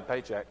do have a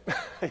paycheck.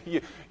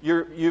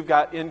 You've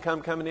got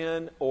income coming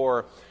in,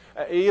 or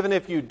even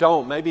if you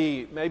don't,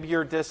 maybe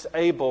you're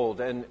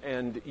disabled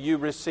and you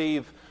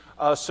receive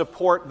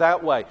support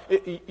that way.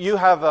 You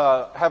have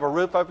a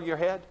roof over your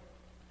head.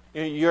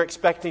 You're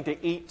expecting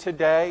to eat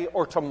today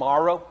or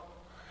tomorrow.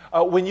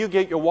 When you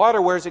get your water,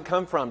 where does it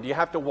come from? Do you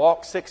have to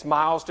walk 6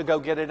 miles to go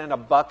get it in a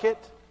bucket?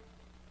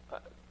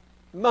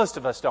 Most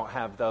of us don't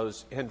have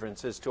those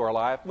hindrances to our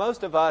life.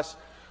 Most of us,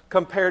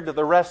 compared to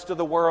the rest of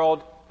the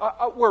world,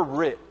 we're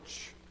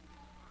rich.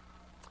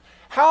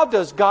 How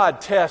does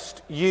God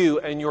test you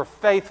and your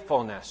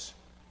faithfulness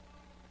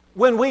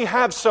when we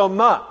have so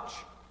much?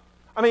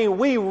 I mean,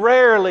 we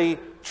rarely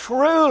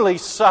truly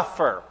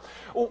suffer.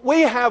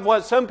 We have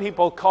what some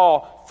people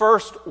call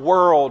first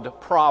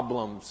world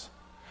problems.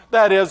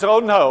 That is, oh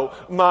no,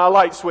 my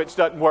light switch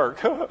doesn't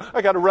work.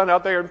 I got to run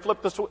out there and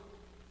flip the switch.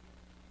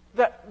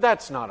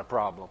 That's not a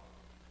problem.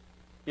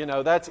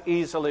 That's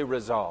easily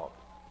resolved.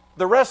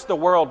 The rest of the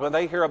world, when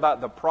they hear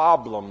about the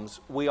problems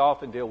we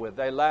often deal with,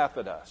 they laugh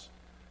at us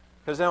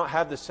because they don't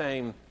have the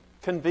same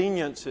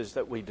conveniences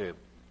that we do.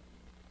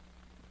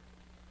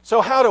 So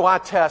how do I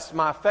test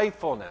my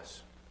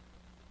faithfulness?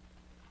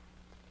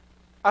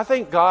 I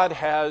think God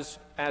has,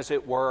 as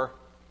it were,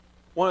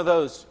 one of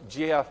those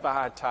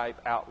GFI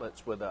type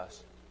outlets with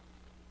us.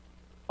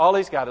 All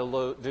He's got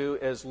to do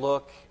is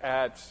look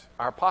at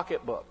our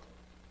pocketbook,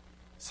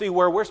 see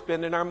where we're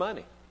spending our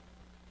money,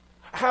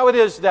 how it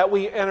is that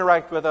we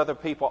interact with other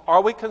people.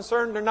 Are we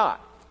concerned or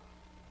not?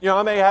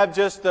 I may have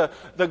just the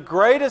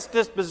greatest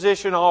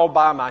disposition all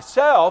by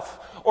myself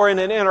or in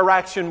an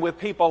interaction with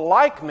people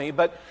like me,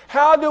 but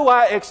how do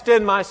I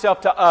extend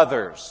myself to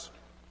others?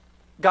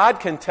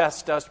 God can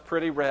test us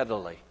pretty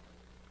readily.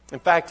 In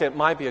fact, it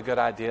might be a good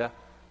idea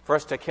for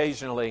us to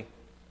occasionally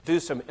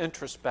do some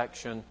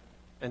introspection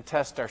and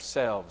test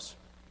ourselves.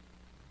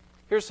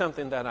 Here's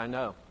something that I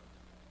know.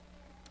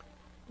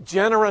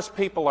 Generous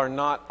people are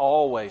not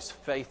always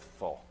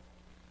faithful,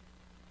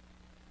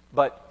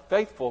 but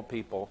faithful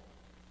people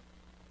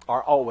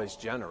are always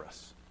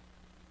generous.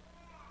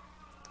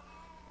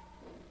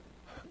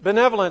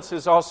 Benevolence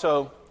is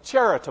also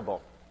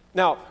charitable.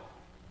 Now,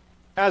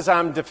 as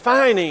I'm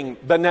defining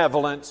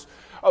benevolence.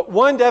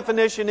 One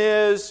definition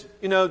is,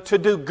 to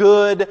do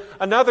good.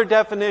 Another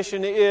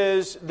definition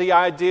is the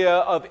idea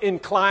of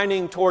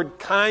inclining toward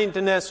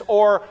kindness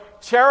or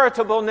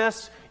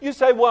charitableness. You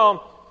say,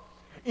 well,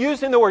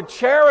 using the word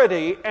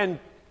charity and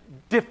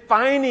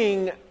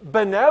defining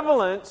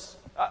benevolence,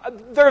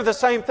 they're the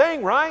same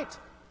thing, right?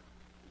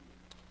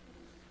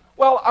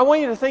 Well, I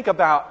want you to think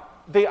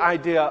about the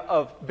idea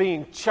of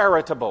being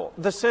charitable,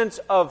 the sense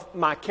of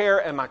my care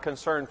and my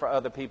concern for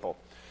other people.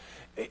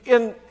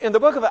 In the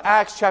book of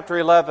Acts, chapter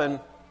 11,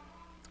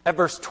 at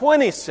verse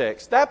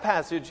 26, that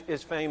passage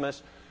is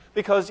famous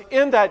because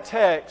in that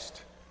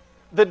text,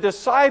 the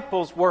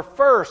disciples were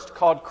first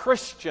called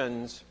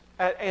Christians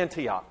at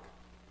Antioch.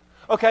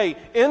 Okay,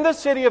 in the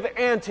city of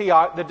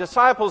Antioch, the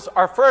disciples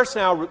are first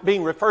now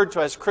being referred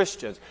to as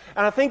Christians.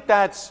 And I think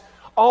that's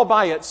all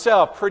by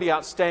itself pretty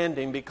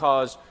outstanding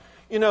because,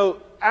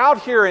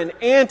 out here in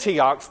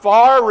Antioch,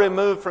 far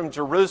removed from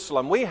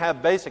Jerusalem, we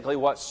have basically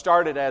what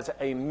started as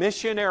a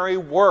missionary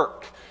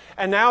work.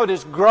 And now it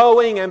is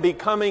growing and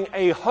becoming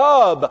a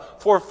hub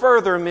for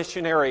further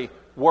missionary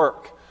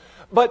work.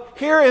 But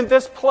here in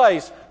this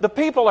place, the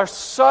people are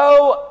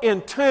so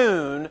in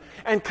tune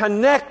and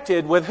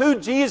connected with who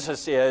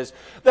Jesus is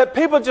that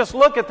people just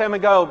look at them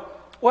and go,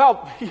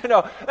 well,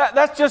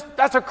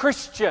 that's a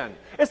Christian.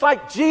 It's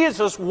like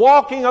Jesus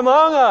walking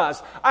among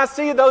us. I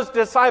see those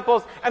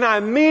disciples and I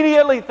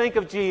immediately think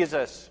of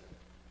Jesus.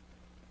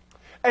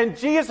 And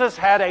Jesus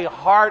had a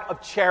heart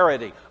of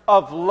charity,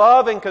 of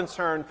love and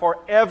concern for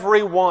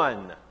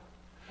everyone.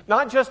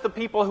 Not just the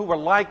people who were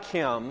like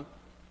Him,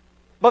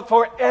 but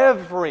for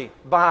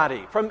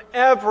everybody, from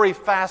every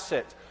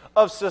facet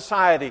of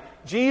society.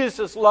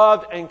 Jesus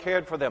loved and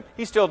cared for them.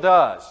 He still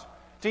does.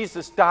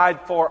 Jesus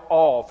died for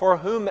all, for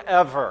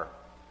whomever.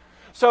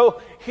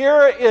 So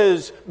here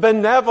is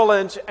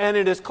benevolence, and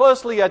it is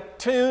closely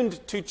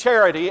attuned to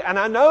charity. And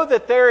I know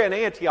that there in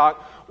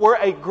Antioch were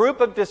a group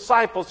of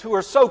disciples who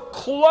were so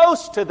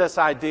close to this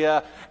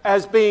idea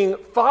as being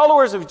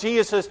followers of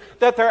Jesus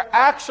that they're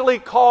actually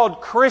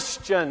called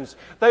Christians.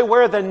 They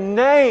wear the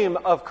name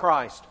of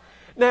Christ.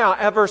 Now,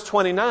 at verse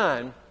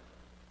 29,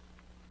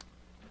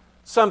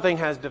 something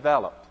has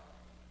developed.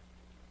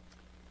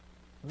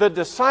 The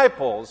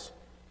disciples,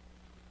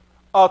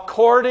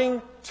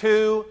 according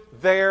to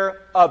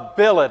their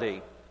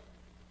ability,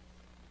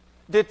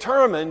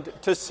 determined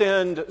to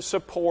send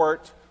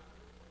support,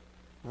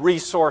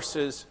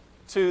 resources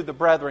to the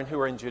brethren who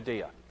are in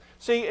Judea.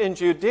 See, in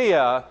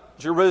Judea,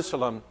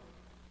 Jerusalem,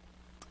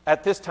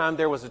 at this time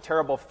there was a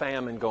terrible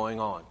famine going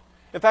on.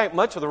 In fact,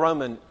 much of the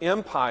Roman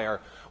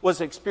Empire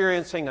was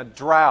experiencing a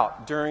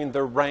drought during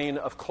the reign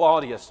of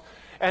Claudius.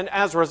 And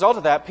as a result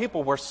of that,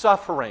 people were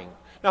suffering.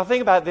 Now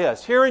think about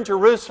this. Here in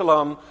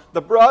Jerusalem,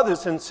 the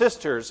brothers and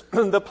sisters,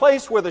 the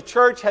place where the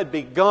church had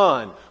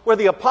begun, where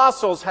the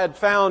apostles had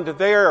found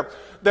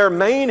their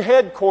main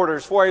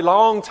headquarters for a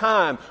long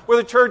time, where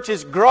the church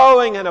is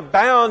growing and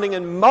abounding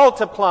and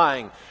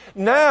multiplying.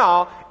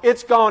 Now,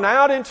 it's gone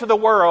out into the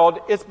world.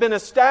 It's been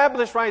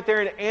established right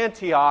there in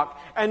Antioch.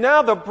 And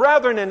now the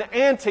brethren in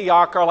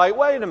Antioch are like,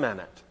 wait a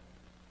minute.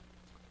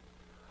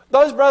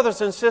 Those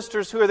brothers and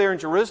sisters who are there in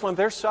Jerusalem,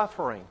 they're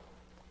suffering.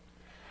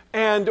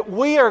 And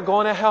we are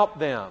going to help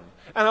them.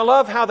 And I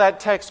love how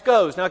that text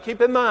goes. Now keep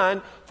in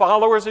mind,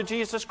 followers of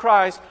Jesus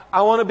Christ,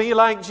 I want to be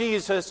like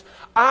Jesus.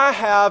 I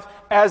have,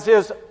 as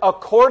is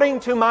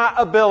according to my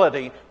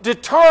ability,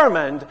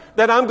 determined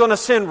that I'm going to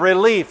send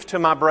relief to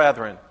my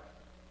brethren.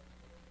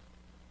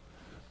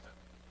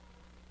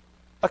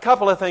 A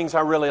couple of things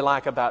I really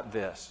like about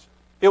this.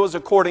 It was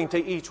according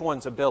to each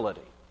one's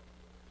ability.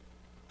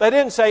 They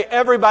didn't say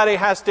everybody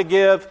has to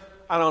give,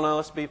 I don't know,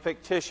 let's be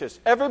fictitious.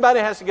 Everybody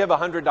has to give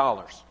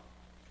 $100.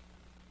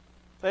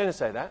 They didn't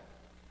say that.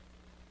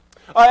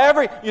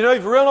 If you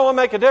really want to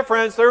make a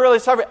difference, they're really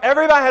suffering.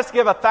 Everybody has to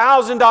give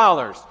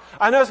 $1,000.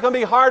 I know it's going to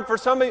be hard for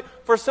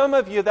some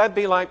of you. That'd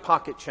be like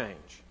pocket change.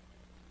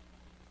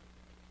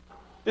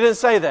 It didn't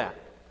say that.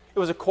 It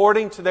was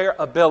according to their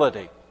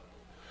ability.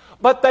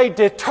 But they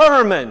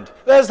determined,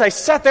 as they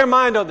set their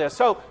mind on this.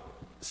 So,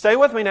 stay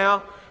with me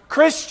now.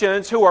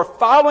 Christians who are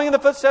following in the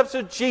footsteps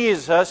of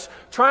Jesus,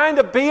 trying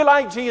to be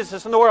like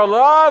Jesus in the world,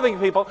 loving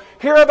people,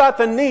 hear about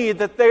the need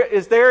that there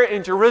is there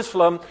in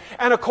Jerusalem,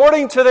 and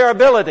according to their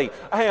ability,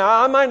 hey,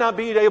 I might not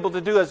be able to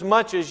do as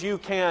much as you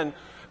can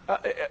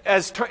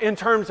in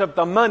terms of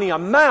the money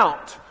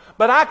amount,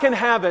 but I can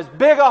have as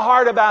big a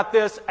heart about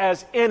this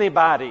as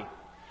anybody.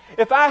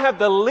 If I have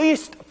the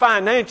least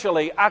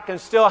financially, I can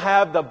still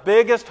have the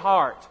biggest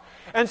heart.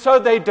 And so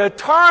they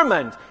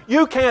determined,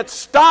 you can't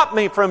stop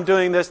me from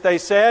doing this, they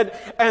said,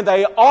 and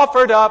they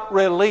offered up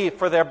relief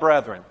for their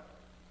brethren.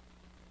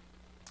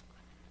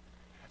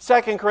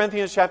 2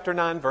 Corinthians chapter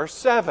 9, verse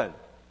 7.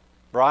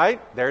 Right?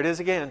 There it is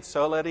again.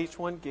 So let each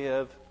one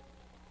give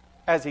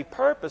as he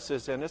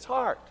purposes in his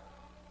heart.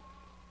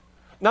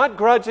 Not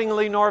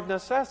grudgingly nor of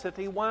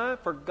necessity. Why?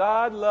 For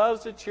God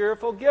loves a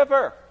cheerful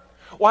giver.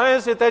 Why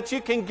is it that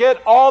you can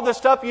get all the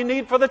stuff you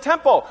need for the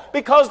temple?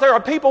 Because there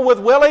are people with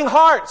willing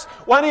hearts.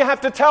 Why do you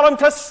have to tell them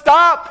to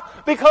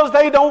stop? Because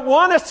they don't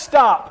want to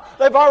stop.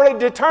 They've already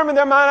determined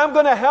their mind, I'm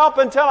going to help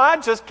until I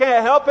just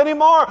can't help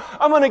anymore.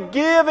 I'm going to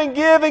give and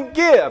give and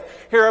give.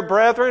 Here are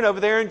brethren over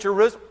there in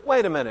Jerusalem.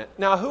 Wait a minute.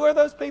 Now, who are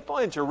those people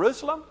in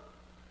Jerusalem?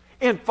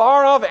 In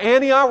far off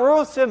Antioch,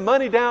 we'll send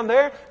money down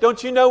there.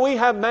 Don't you know we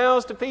have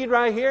mouths to feed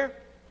right here?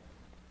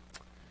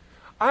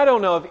 I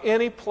don't know of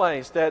any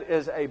place that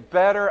is a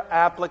better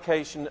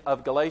application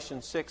of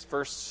Galatians 6,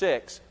 verse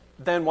 6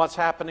 than what's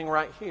happening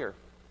right here.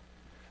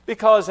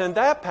 Because in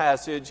that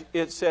passage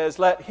it says,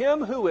 let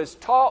him who is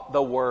taught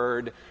the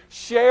word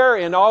share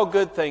in all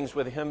good things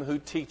with him who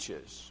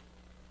teaches.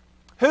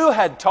 Who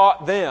had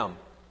taught them?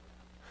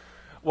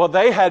 Well,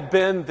 they had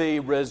been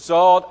the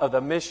result of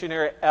the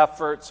missionary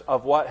efforts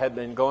of what had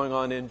been going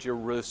on in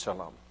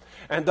Jerusalem.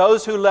 And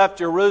those who left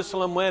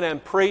Jerusalem went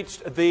and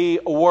preached the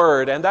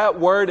Word. And that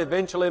Word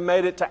eventually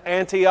made it to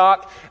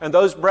Antioch. And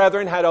those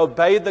brethren had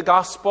obeyed the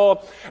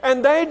gospel.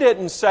 And they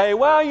didn't say,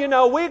 well, you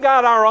know, we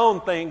got our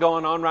own thing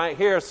going on right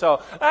here,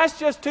 so that's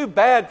just too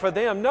bad for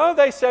them. No,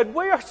 they said,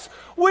 we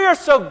are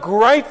so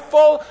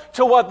grateful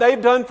to what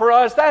they've done for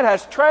us. That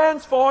has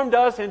transformed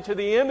us into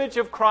the image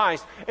of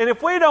Christ. And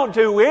if we don't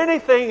do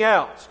anything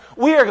else,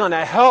 we are going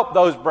to help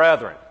those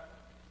brethren.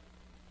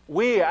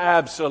 We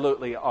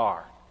absolutely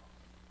are.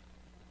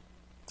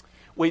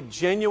 We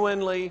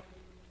genuinely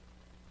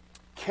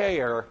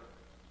care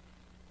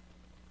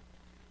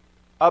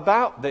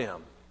about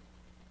them.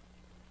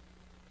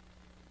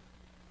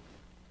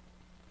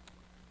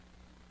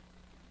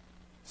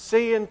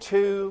 See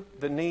into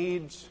the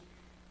needs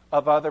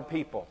of other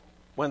people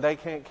when they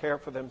can't care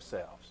for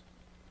themselves.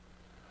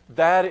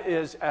 That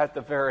is at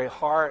the very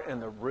heart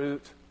and the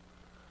root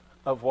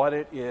of what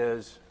it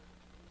is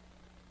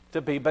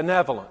to be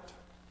benevolent.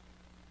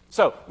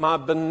 So, my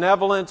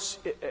benevolence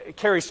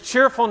carries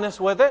cheerfulness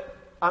with it.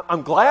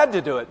 I'm glad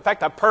to do it. In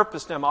fact, I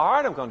purposed in my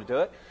heart I'm going to do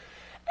it.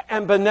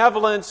 And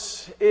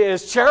benevolence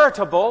is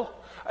charitable.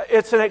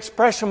 It's an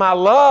expression of my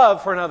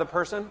love for another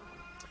person.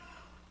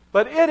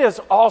 But it is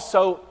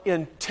also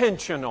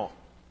intentional.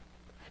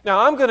 Now,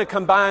 I'm going to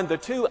combine the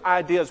two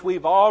ideas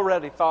we've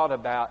already thought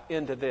about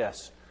into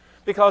this.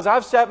 Because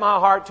I've set my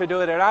heart to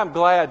do it, and I'm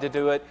glad to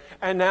do it.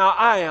 And now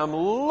I am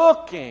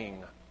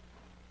looking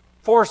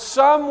for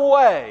some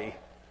way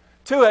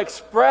to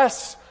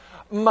express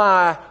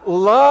my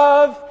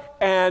love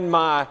and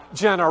my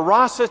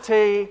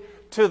generosity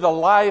to the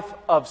life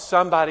of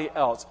somebody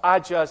else. I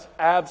just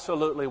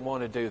absolutely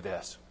want to do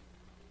this.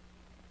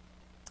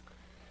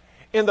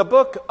 In the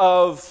book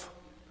of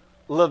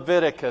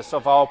Leviticus,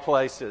 of all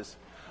places,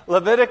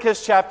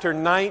 Leviticus chapter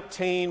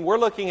 19, we're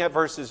looking at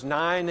verses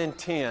 9 and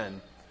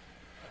 10.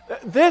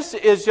 This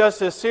is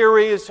just a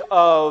series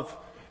of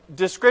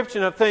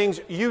description of things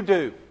you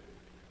do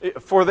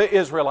for the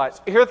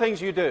Israelites. Here are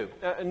things you do.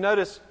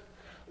 Notice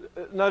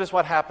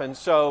what happens.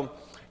 So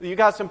you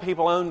got some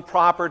people own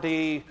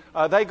property.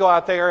 They go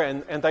out there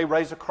and they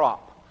raise a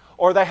crop.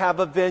 Or they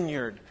have a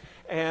vineyard.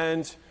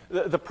 And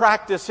the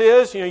practice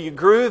is, you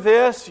grew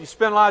this. You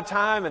spend a lot of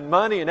time and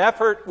money and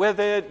effort with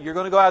it. You're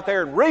going to go out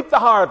there and reap the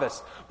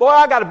harvest. Boy,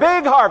 I got a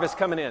big harvest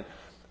coming in.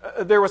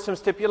 There were some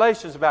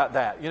stipulations about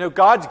that.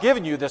 God's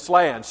given you this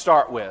land,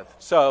 start with.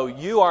 So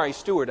you are a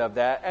steward of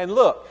that. And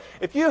look,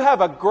 if you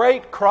have a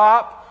great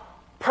crop,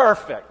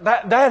 perfect.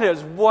 That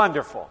is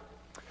wonderful.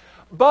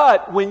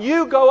 But when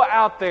you go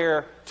out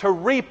there to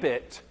reap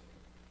it,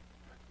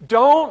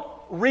 don't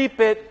reap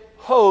it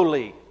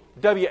wholly.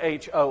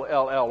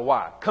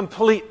 W-H-O-L-L-Y.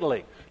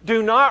 Completely.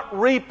 Do not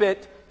reap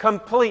it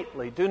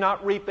completely. Do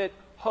not reap it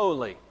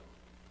wholly.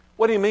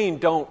 What do you mean,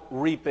 don't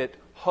reap it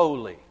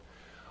wholly?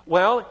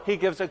 Well, he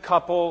gives a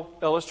couple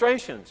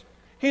illustrations.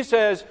 He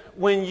says,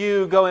 when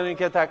you go in and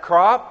get that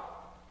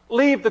crop,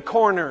 leave the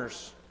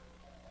corners.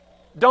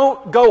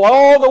 Don't go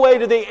all the way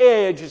to the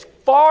edge as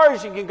far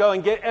as you can go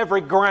and get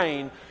every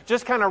grain.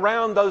 Just kind of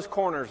round those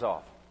corners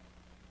off.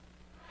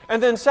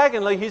 And then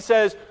secondly, he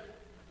says,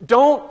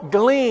 don't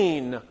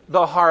glean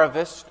the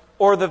harvest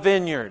or the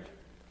vineyard.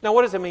 Now,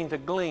 what does it mean to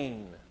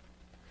glean?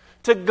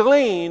 To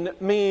glean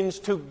means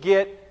to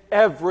get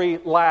every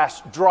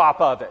last drop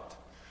of it.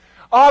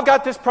 Oh, I've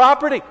got this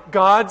property.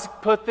 God's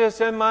put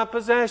this in my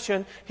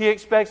possession. He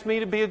expects me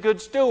to be a good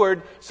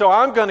steward. So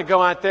I'm going to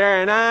go out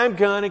there and I'm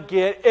going to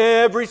get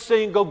every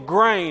single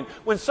grain.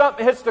 When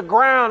something hits the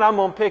ground, I'm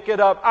going to pick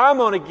it up. I'm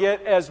going to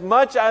get as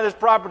much out of this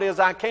property as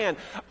I can.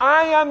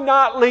 I am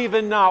not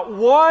leaving not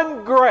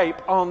one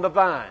grape on the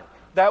vine.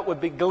 That would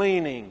be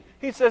gleaning.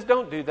 He says,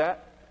 don't do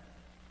that.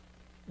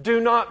 Do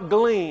not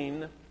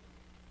glean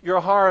your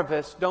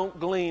harvest. Don't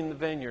glean the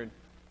vineyard.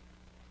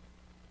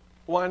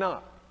 Why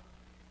not?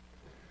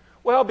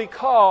 Well,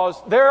 because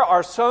there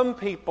are some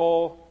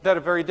people that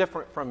are very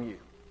different from you.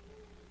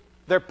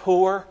 They're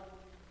poor.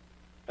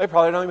 They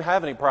probably don't even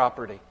have any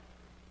property.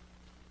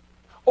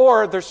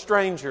 Or they're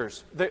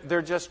strangers.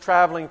 They're just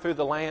traveling through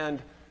the land.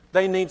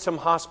 They need some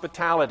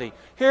hospitality.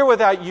 Here,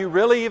 without you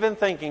really even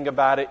thinking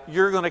about it,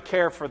 you're going to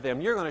care for them.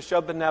 You're going to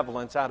show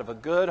benevolence out of a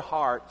good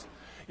heart.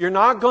 You're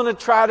not going to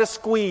try to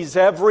squeeze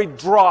every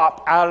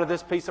drop out of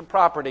this piece of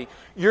property.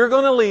 You're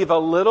going to leave a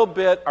little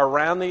bit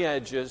around the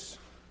edges,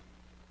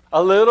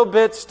 a little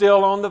bit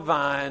still on the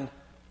vine,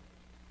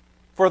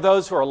 for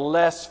those who are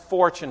less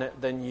fortunate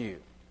than you.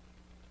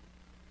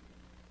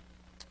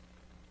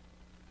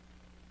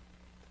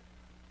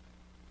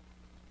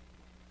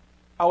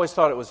 I always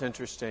thought it was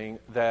interesting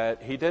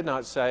that he did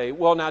not say,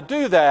 well, now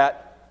do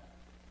that,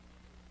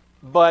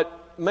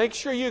 but make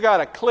sure you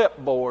got a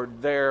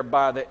clipboard there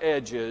by the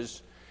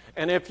edges.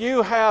 And if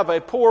you have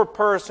a poor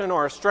person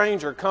or a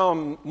stranger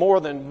come more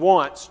than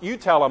once, you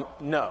tell them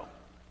no.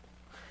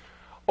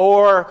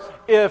 Or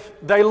if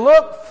they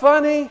look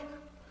funny,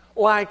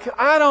 like,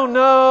 I don't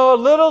know, a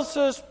little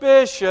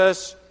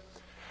suspicious,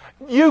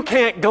 you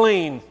can't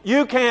glean.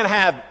 You can't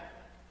have.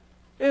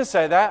 He didn't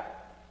say that.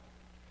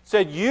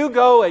 Said, you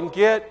go and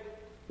get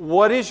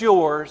what is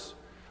yours,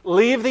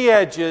 leave the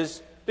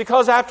edges,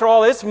 because after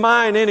all, it's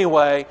mine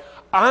anyway.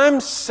 I'm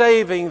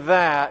saving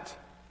that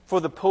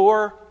for the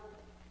poor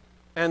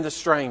and the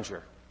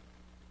stranger.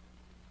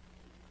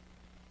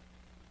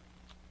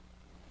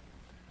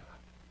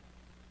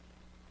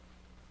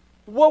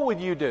 What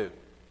would you do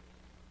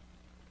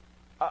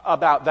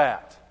about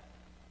that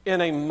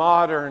in a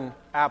modern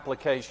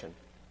application?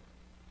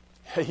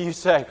 You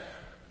say,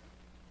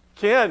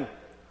 Ken,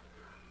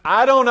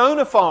 I don't own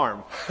a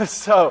farm,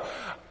 so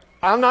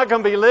I'm not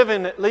going to be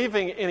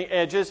leaving any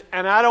edges,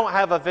 and I don't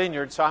have a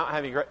vineyard, so I don't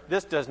have any.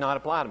 This does not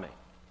apply to me.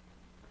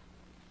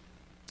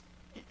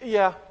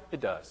 Yeah,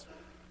 it does.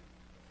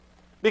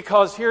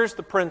 Because here's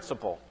the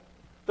principle.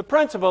 The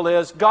principle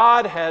is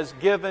God has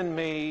given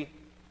me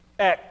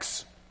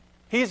X.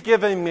 He's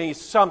given me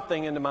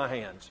something into my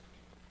hands.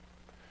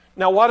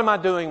 Now, what am I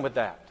doing with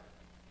that?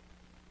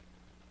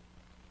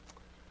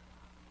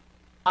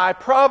 I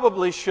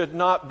probably should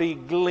not be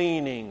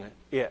gleaning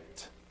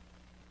it.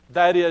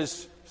 That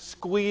is,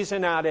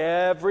 squeezing out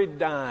every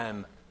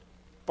dime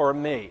for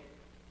me.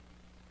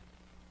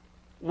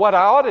 What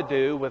I ought to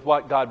do with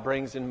what God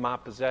brings in my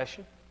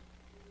possession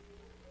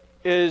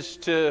is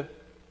to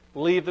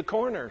leave the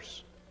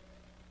corners,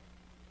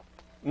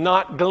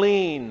 not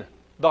glean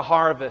the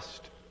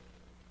harvest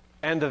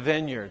and the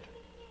vineyard.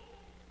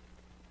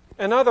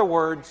 In other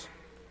words,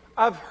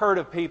 I've heard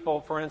of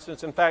people, for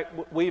instance, in fact,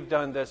 we've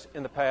done this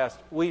in the past.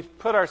 We've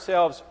put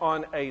ourselves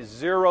on a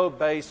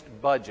zero-based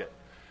budget.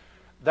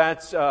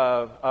 That's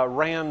a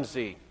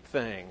Ramsey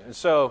thing. And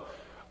so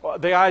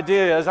the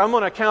idea is I'm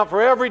going to account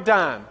for every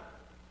dime.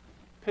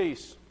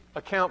 Peace.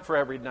 Account for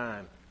every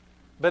dime.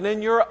 But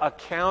in your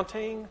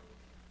accounting,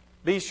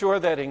 be sure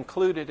that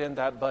included in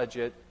that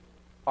budget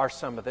are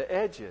some of the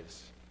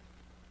edges,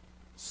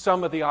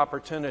 some of the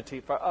opportunity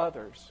for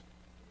others.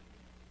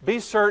 Be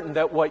certain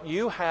that what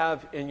you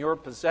have in your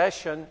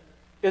possession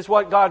is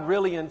what God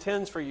really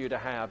intends for you to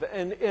have.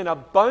 And in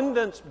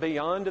abundance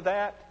beyond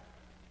that,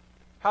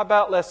 how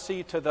about let's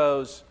see to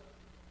those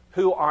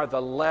who are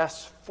the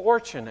less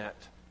fortunate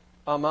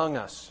among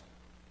us?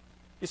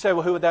 You say,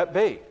 well, who would that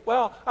be?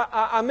 Well,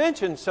 I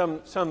mentioned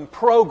some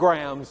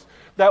programs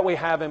that we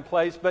have in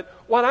place, but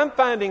what I'm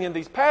finding in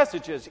these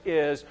passages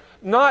is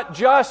not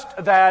just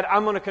that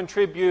I'm going to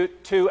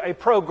contribute to a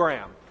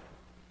program,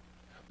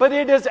 but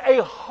it is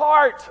a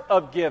heart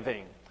of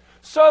giving,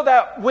 so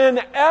that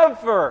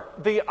whenever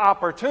the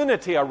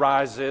opportunity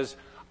arises,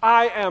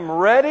 I am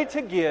ready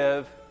to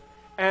give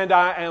and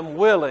I am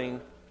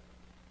willing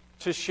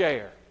to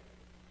share.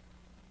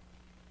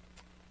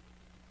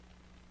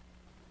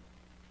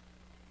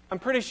 I'm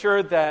pretty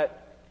sure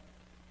that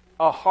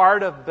a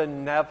heart of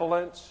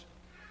benevolence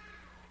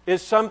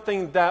is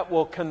something that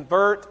will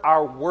convert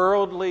our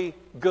worldly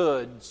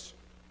goods,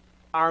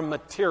 our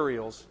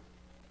materials,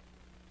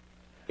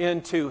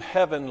 into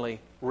heavenly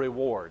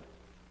reward.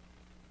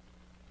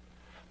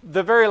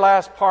 The very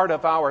last part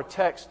of our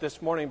text this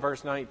morning,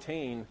 verse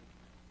 19,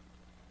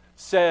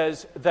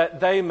 says that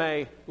they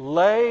may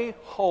lay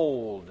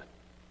hold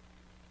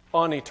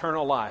on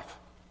eternal life.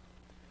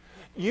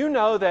 You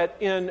know that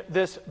in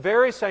this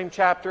very same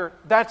chapter,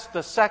 that's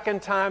the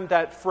second time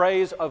that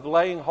phrase of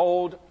laying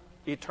hold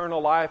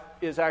eternal life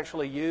is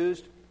actually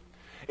used.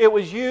 It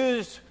was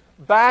used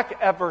back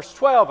at verse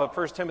 12 of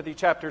 1 Timothy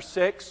chapter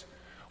 6,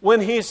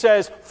 when he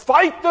says,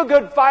 fight the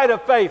good fight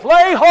of faith,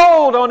 lay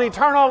hold on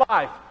eternal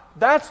life.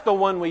 That's the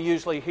one we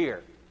usually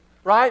hear,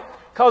 right?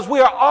 Because we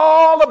are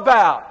all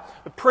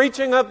about the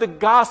preaching of the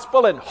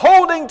gospel and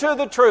holding to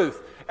the truth.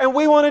 And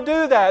we want to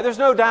do that. There's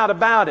no doubt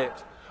about it.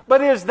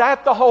 But is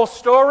that the whole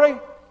story?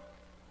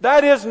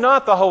 That is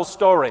not the whole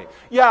story.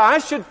 Yeah, I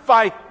should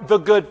fight the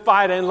good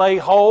fight and lay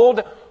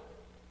hold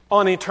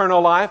on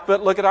eternal life,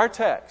 but look at our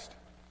text.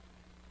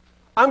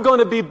 I'm going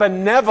to be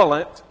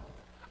benevolent.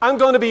 I'm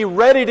going to be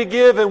ready to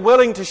give and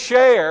willing to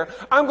share.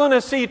 I'm going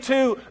to see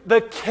to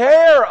the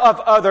care of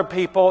other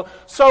people,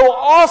 so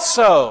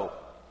also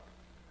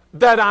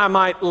that I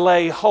might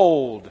lay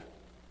hold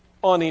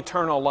on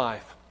eternal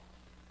life.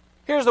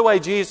 Here's the way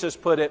Jesus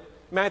put it,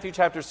 Matthew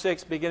chapter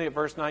 6, beginning at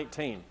verse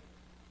 19.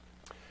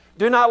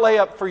 Do not lay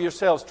up for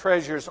yourselves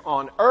treasures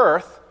on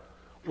earth,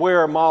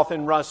 where moth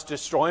and rust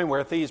destroy and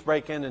where thieves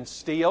break in and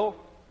steal,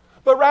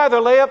 but rather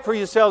lay up for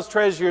yourselves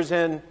treasures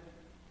in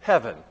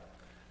heaven,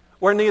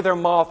 where neither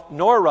moth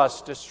nor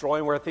rust destroy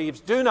and where thieves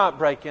do not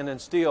break in and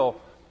steal.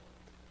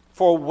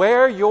 For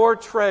where your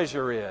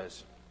treasure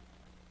is,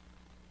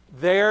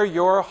 there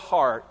your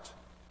heart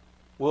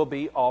will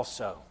be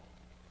also.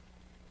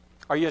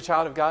 Are you a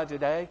child of God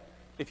today?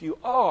 If you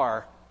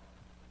are,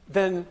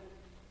 then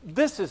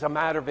this is a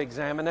matter of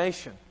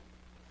examination.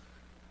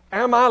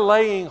 Am I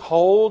laying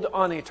hold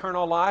on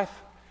eternal life?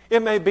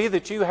 It may be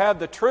that you have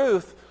the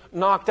truth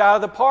knocked out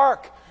of the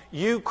park.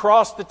 You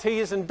cross the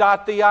T's and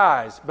dot the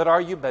I's, but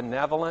are you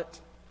benevolent?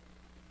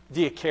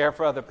 Do you care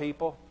for other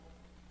people?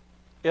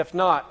 If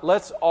not,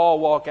 let's all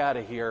walk out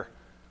of here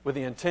with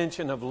the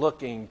intention of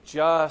looking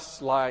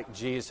just like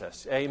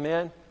Jesus.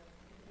 Amen?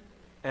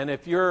 And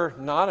if you're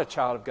not a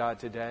child of God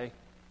today,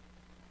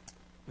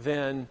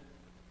 then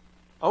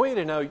I want you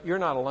to know you're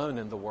not alone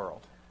in the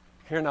world.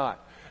 You're not.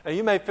 Now,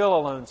 you may feel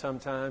alone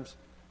sometimes,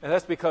 and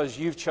that's because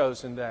you've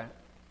chosen that.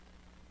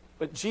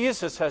 But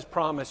Jesus has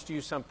promised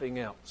you something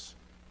else.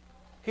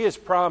 He has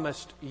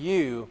promised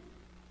you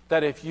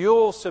that if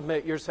you'll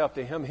submit yourself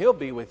to Him, He'll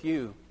be with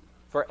you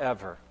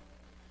forever.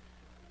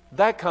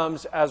 That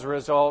comes as a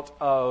result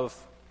of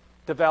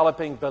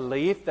developing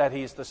belief that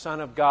He's the Son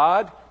of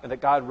God and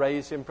that God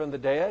raised Him from the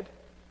dead.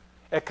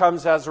 It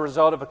comes as a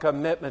result of a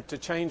commitment to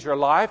change your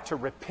life, to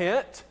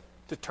repent,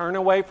 to turn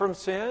away from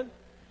sin.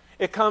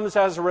 It comes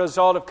as a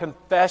result of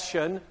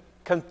confession,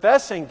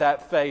 confessing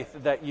that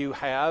faith that you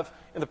have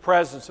in the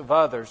presence of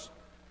others.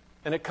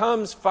 And it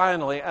comes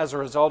finally as a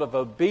result of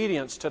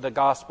obedience to the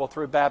gospel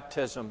through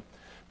baptism,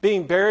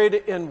 being buried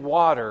in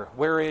water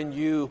wherein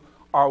you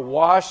are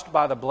washed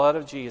by the blood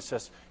of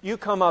Jesus. You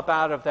come up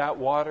out of that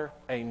water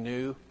a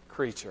new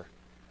creature,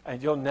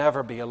 and you'll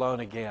never be alone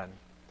again.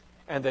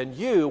 And then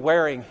you,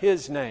 wearing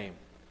His name,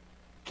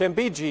 can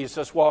be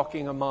Jesus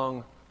walking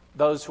among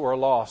those who are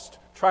lost,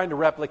 trying to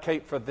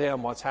replicate for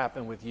them what's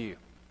happened with you.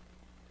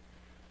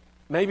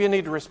 Maybe you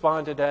need to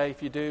respond today.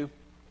 If you do,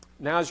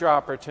 now's your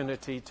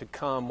opportunity to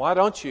come. Why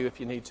don't you, if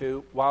you need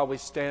to, while we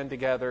stand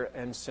together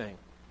and sing?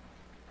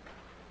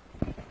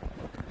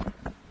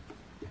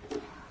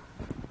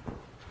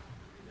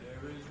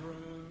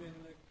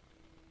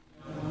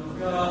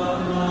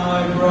 God,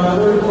 my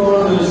brother,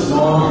 for the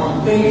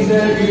small things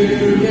that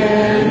you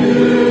can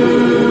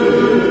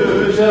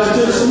do.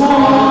 Just a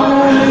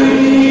small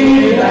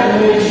deed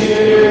that may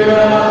cheer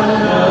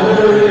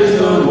another is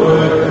the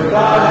work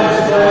God has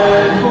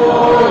planned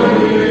for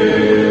you.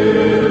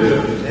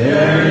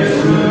 There is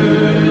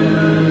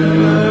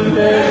room,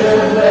 there's a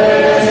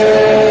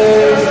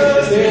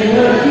place in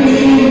the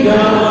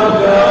kingdom of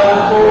God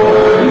for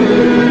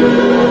you.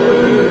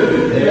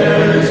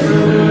 There is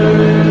room,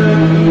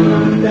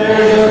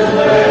 there's a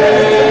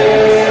place,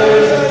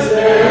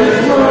 there is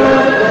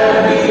work that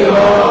we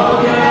all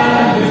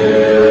can do.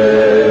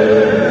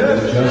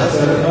 Just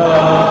a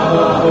cup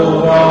of the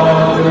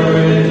water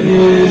in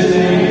His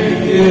name,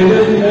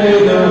 given may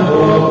the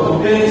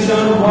hope in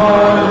some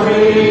heart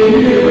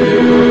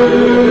renewed.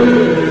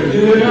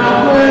 Do not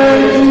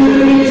wait to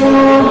be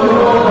told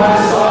nor by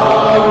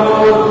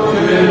sorrow,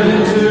 driven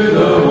to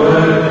the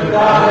work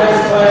God has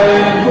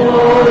planned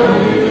for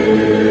you.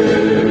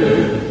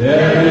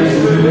 There is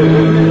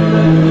room,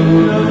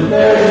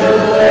 there's a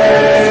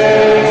place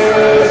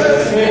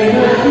in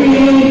the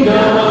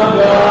kingdom of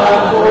God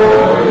for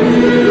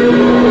you.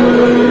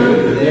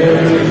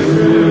 There is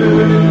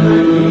room,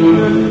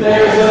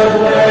 there's a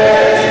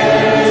place,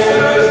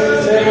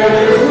 there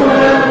is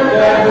work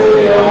that we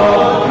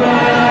all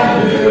can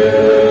do.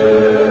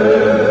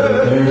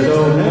 There's a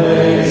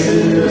place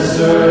in the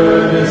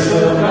service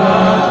of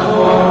God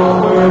for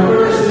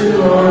workers who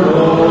are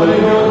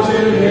loyal to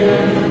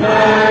Him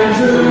and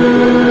true.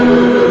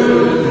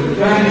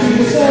 Can't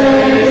you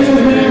say to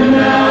Him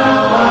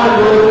now, I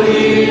will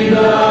lead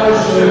the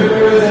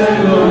shepherds and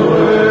the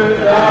work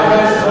Thou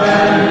hast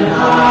planned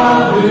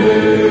I'll do.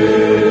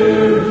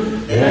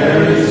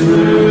 There is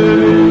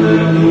room,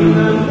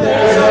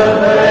 there's a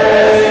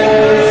place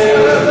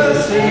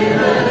in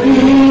the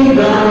kingdom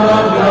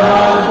of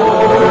God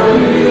for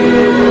you.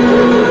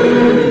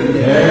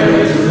 There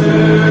is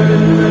room,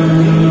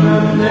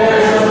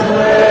 there's a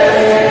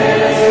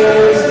place,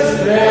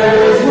 there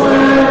is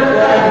work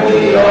that we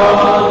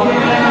all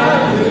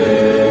can do.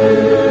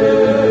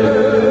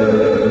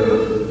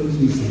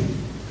 Please be seated.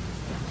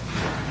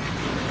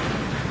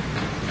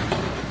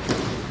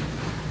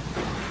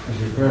 As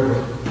you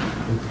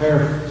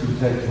prepare to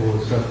take the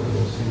Lord's Supper,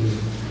 we'll sing.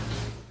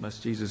 Must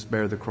Jesus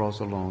bear the cross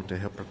alone to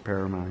help prepare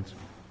our minds.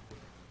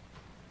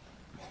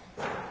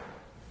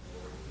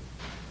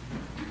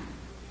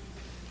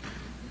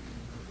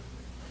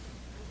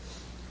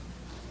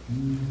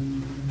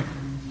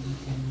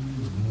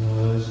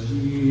 Must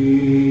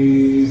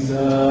Jesus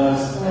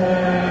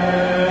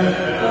bear the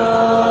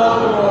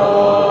cross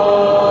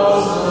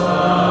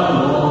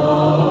alone,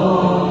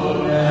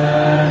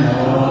 and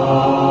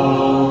all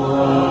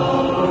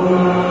the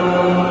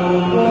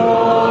world go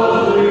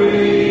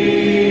free?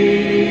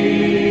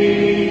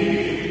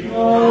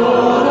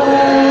 Oh,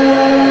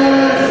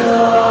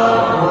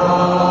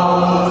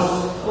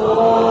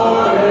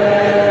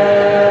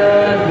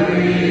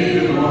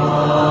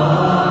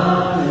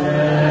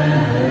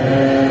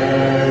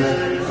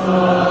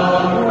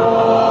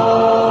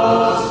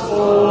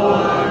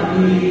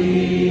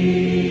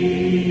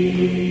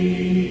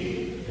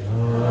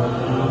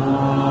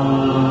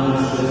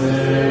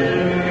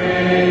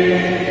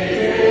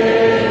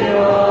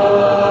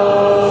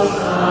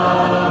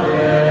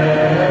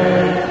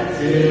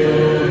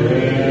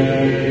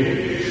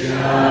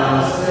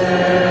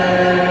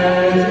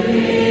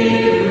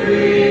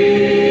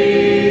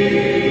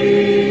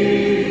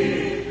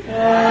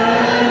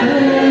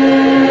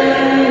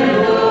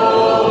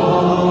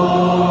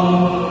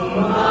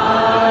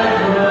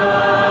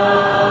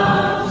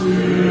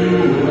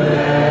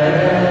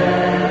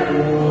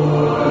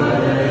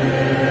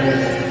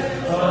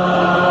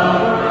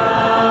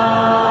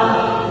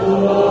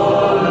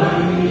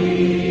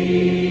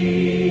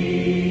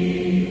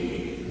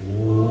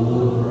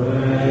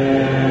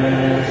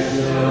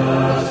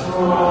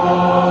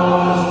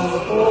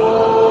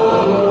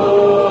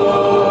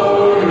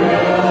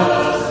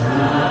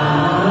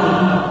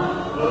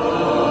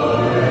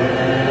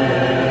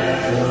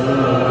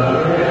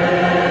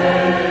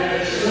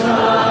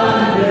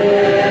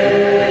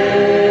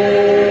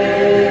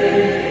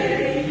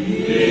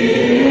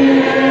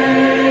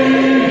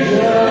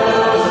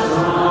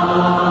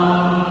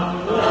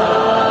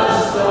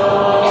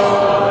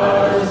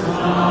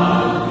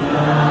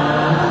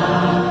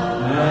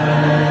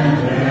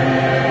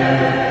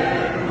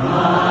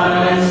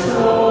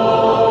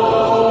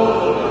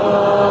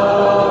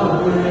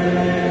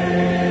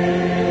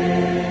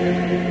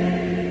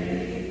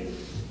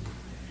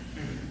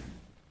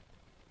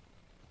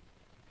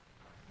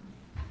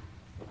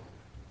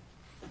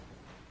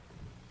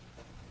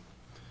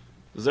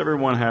 Does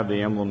everyone have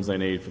the emblems they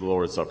need for the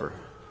Lord's Supper?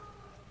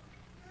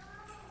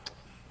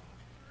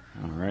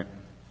 All right.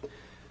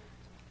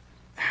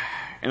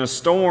 In a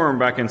storm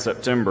back in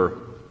September,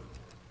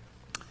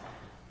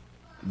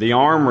 the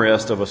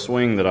armrest of a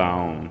swing that I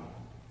own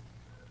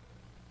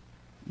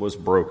was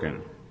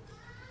broken.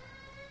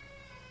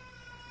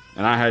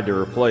 And I had to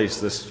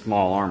replace this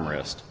small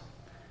armrest.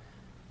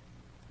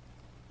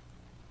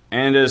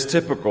 And as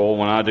typical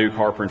when I do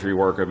carpentry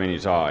work of any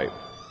type,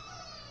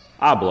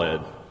 I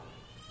bled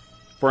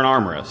for an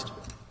armrest.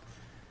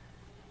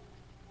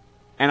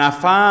 And I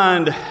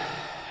find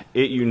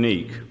it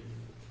unique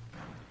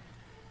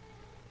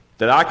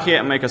that I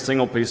can't make a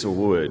single piece of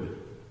wood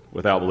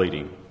without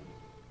bleeding.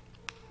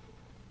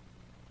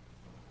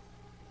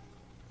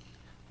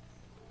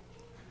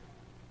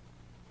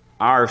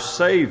 Our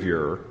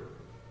Savior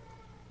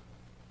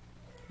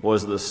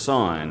was the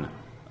son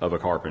of a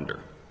carpenter.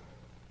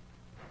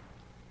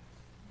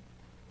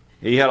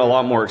 He had a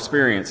lot more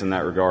experience in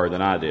that regard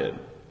than I did.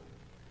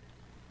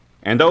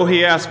 And though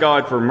he asked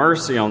God for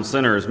mercy on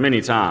sinners many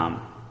times,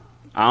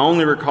 I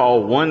only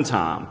recall one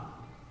time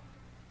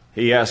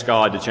he asked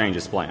God to change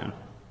his plan.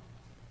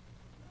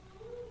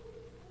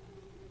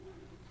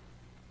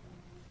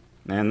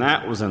 And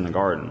that was in the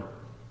garden.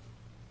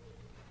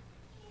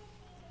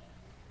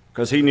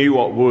 Because he knew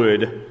what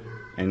wood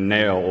and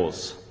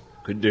nails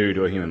could do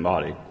to a human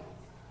body.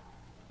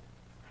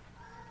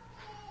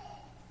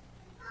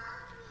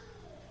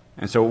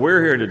 And so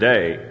we're here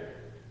today,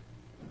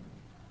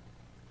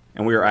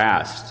 and we are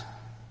asked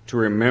to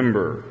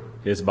remember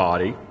his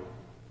body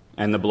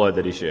and the blood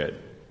that he shed.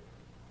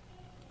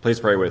 Please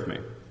pray with me.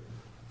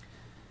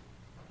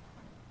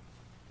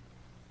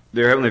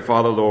 Dear Heavenly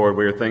Father, Lord,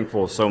 we are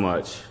thankful so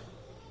much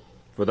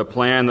for the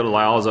plan that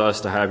allows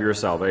us to have your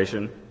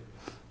salvation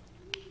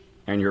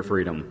and your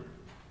freedom.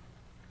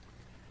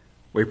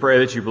 We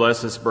pray that you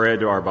bless this bread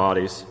to our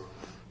bodies,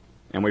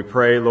 and we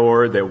pray,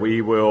 Lord, that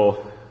we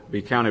will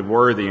be counted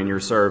worthy in your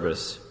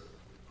service.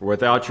 For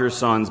without your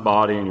Son's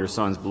body and your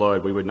Son's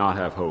blood, we would not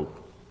have hope.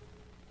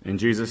 In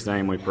Jesus'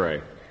 name we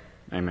pray.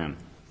 Amen.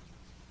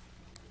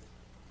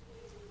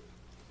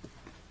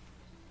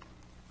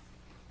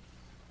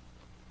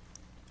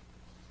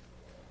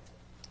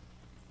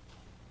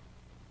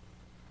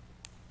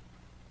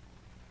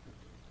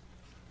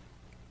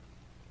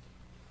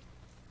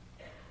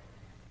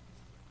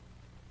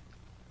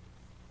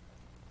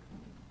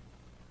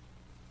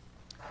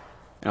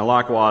 And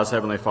likewise,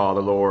 Heavenly Father,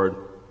 Lord,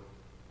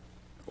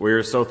 we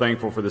are so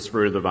thankful for this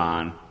fruit of the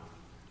vine.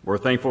 We're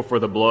thankful for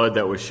the blood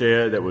that was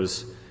shed, that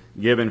was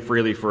given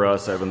freely for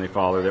us, Heavenly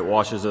Father, that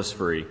washes us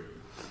free.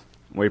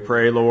 We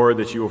pray, Lord,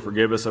 that you will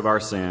forgive us of our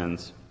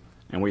sins,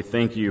 and we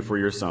thank you for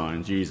your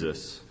Son,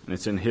 Jesus. And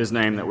it's in his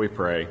name that we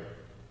pray.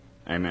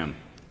 Amen.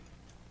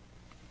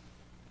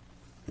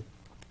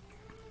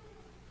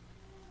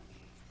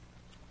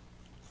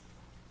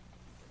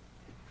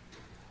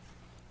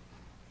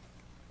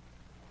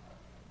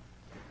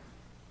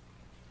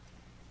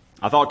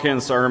 I thought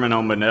Ken's sermon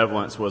on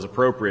benevolence was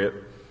appropriate,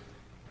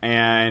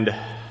 and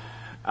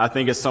I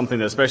think it's something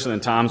that, especially in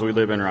the times we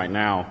live in right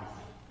now,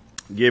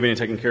 giving and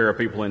taking care of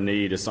people in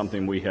need is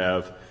something we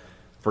have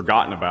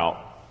forgotten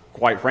about.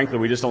 Quite frankly,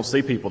 we just don't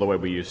see people the way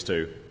we used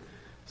to.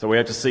 So we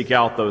have to seek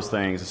out those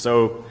things.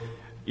 So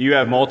you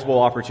have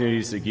multiple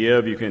opportunities to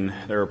give.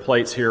 There are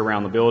plates here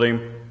around the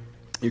building.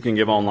 You can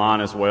give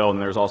online as well,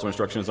 and there's also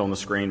instructions on the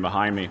screen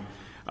behind me.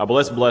 But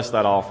let's bless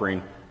that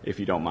offering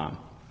if you don't mind.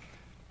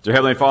 Dear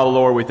Heavenly Father,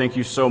 Lord, we thank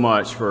you so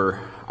much for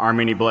our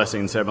many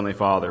blessings, Heavenly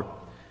Father.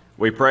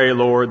 We pray,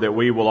 Lord, that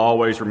we will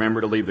always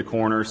remember to leave the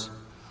corners,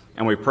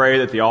 and we pray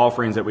that the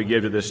offerings that we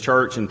give to this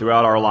church and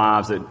throughout our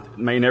lives that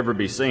may never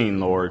be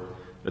seen, Lord,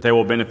 that they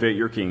will benefit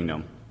your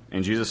kingdom.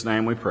 In Jesus'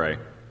 name we pray.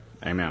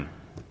 Amen.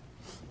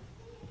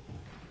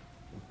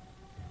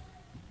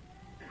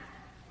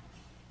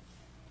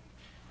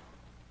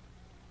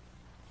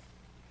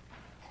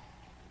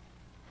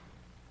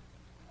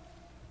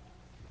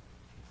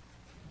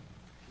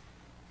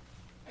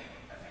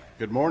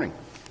 Good morning.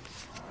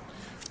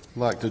 I'd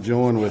like to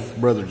join with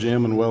Brother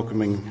Jim in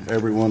welcoming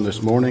everyone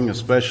this morning,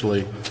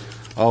 especially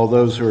all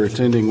those who are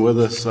attending with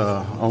us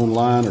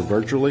online or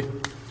virtually.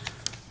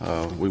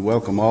 We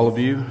welcome all of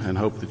you and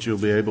hope that you'll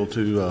be able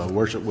to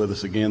worship with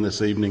us again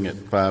this evening at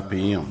 5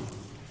 p.m.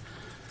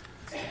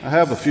 I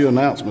have a few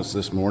announcements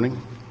this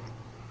morning.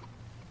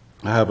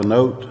 I have a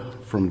note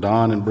from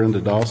Don and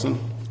Brenda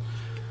Dawson.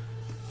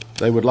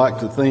 They would like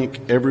to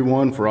thank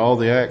everyone for all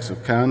the acts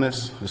of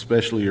kindness,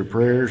 especially your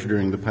prayers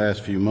during the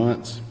past few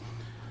months.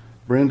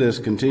 Brenda is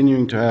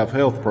continuing to have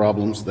health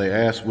problems. They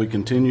ask we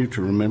continue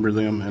to remember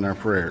them in our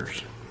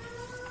prayers.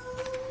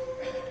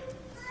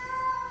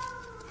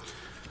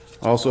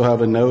 Also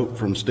have a note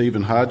from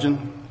Stephen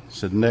Hodgen.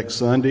 Said next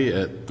Sunday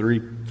at 3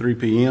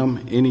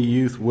 p.m., any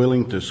youth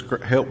willing to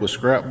help with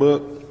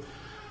scrapbook,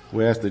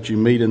 we ask that you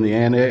meet in the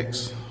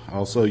annex.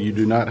 Also, you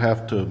do not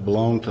have to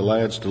belong to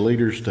Lads to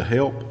Leaders to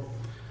help.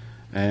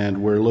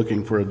 And we're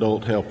looking for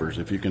adult helpers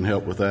if you can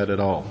help with that at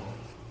all.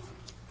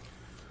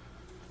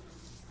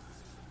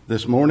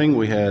 This morning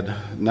we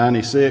had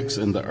 96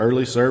 in the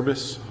early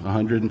service,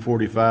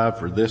 145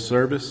 for this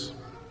service.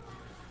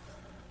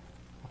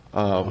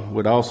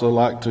 Would also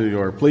like to,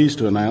 or pleased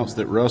to announce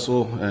that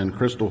Russell and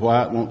Crystal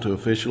White want to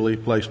officially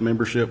place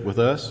membership with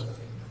us.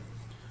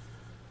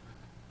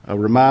 A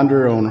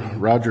reminder on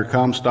Roger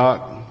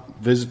Comstock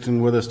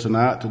visiting with us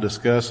tonight to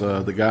discuss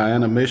the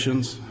Guyana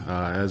missions.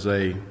 As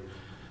a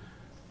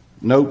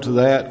note to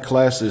that,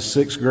 classes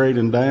 6th grade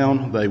and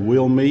down, they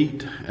will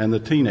meet, and the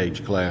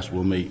teenage class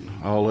will meet.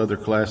 All other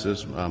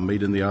classes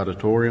meet in the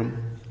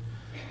auditorium.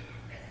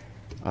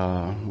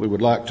 We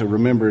would like to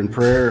remember in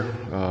prayer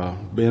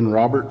Ben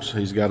Roberts.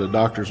 He's got a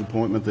doctor's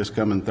appointment this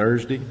coming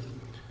Thursday.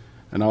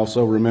 And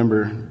also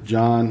remember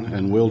John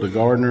and Wilda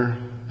Gardner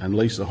and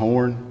Lisa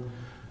Horn,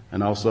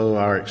 and also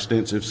our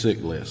extensive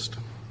sick list.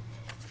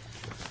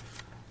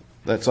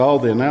 That's all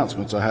the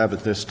announcements I have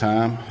at this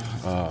time.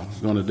 I'm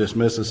going to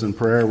dismiss us in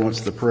prayer. Once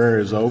the prayer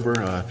is over,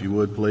 if you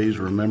would please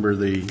remember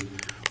the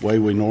way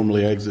we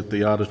normally exit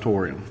the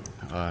auditorium.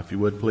 If you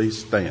would please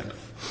stand.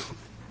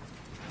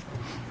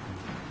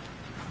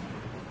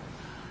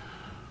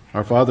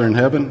 Our Father in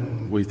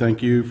heaven, we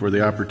thank you for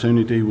the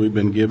opportunity we've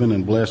been given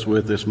and blessed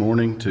with this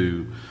morning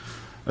to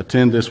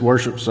attend this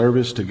worship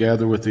service, to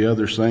gather with the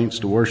other saints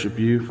to worship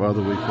you.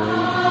 Father, we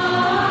pray.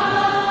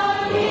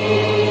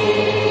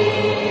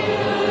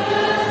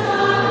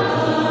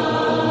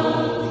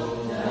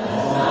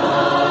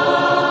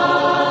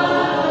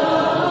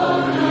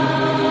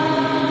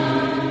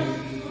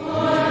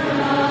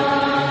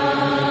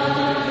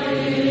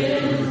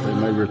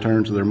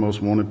 Return to their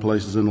most wanted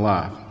places in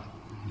life.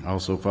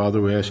 Also,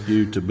 Father, we ask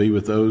you to be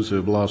with those who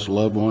have lost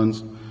loved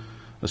ones,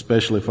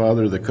 especially,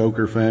 Father, the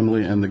Coker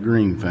family and the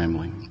Green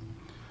family.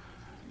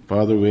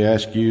 Father, we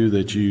ask you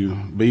that you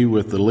be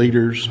with the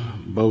leaders,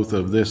 both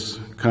of this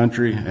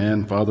country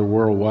and, Father,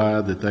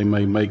 worldwide, that they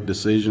may make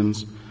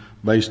decisions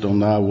based on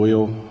thy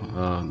will,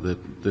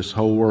 that this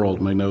whole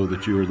world may know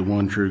that you are the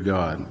one true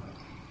God.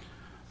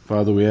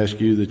 Father, we ask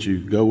you that you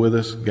go with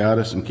us, guide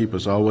us, and keep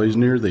us always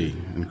near thee.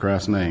 In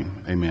Christ's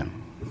name, amen.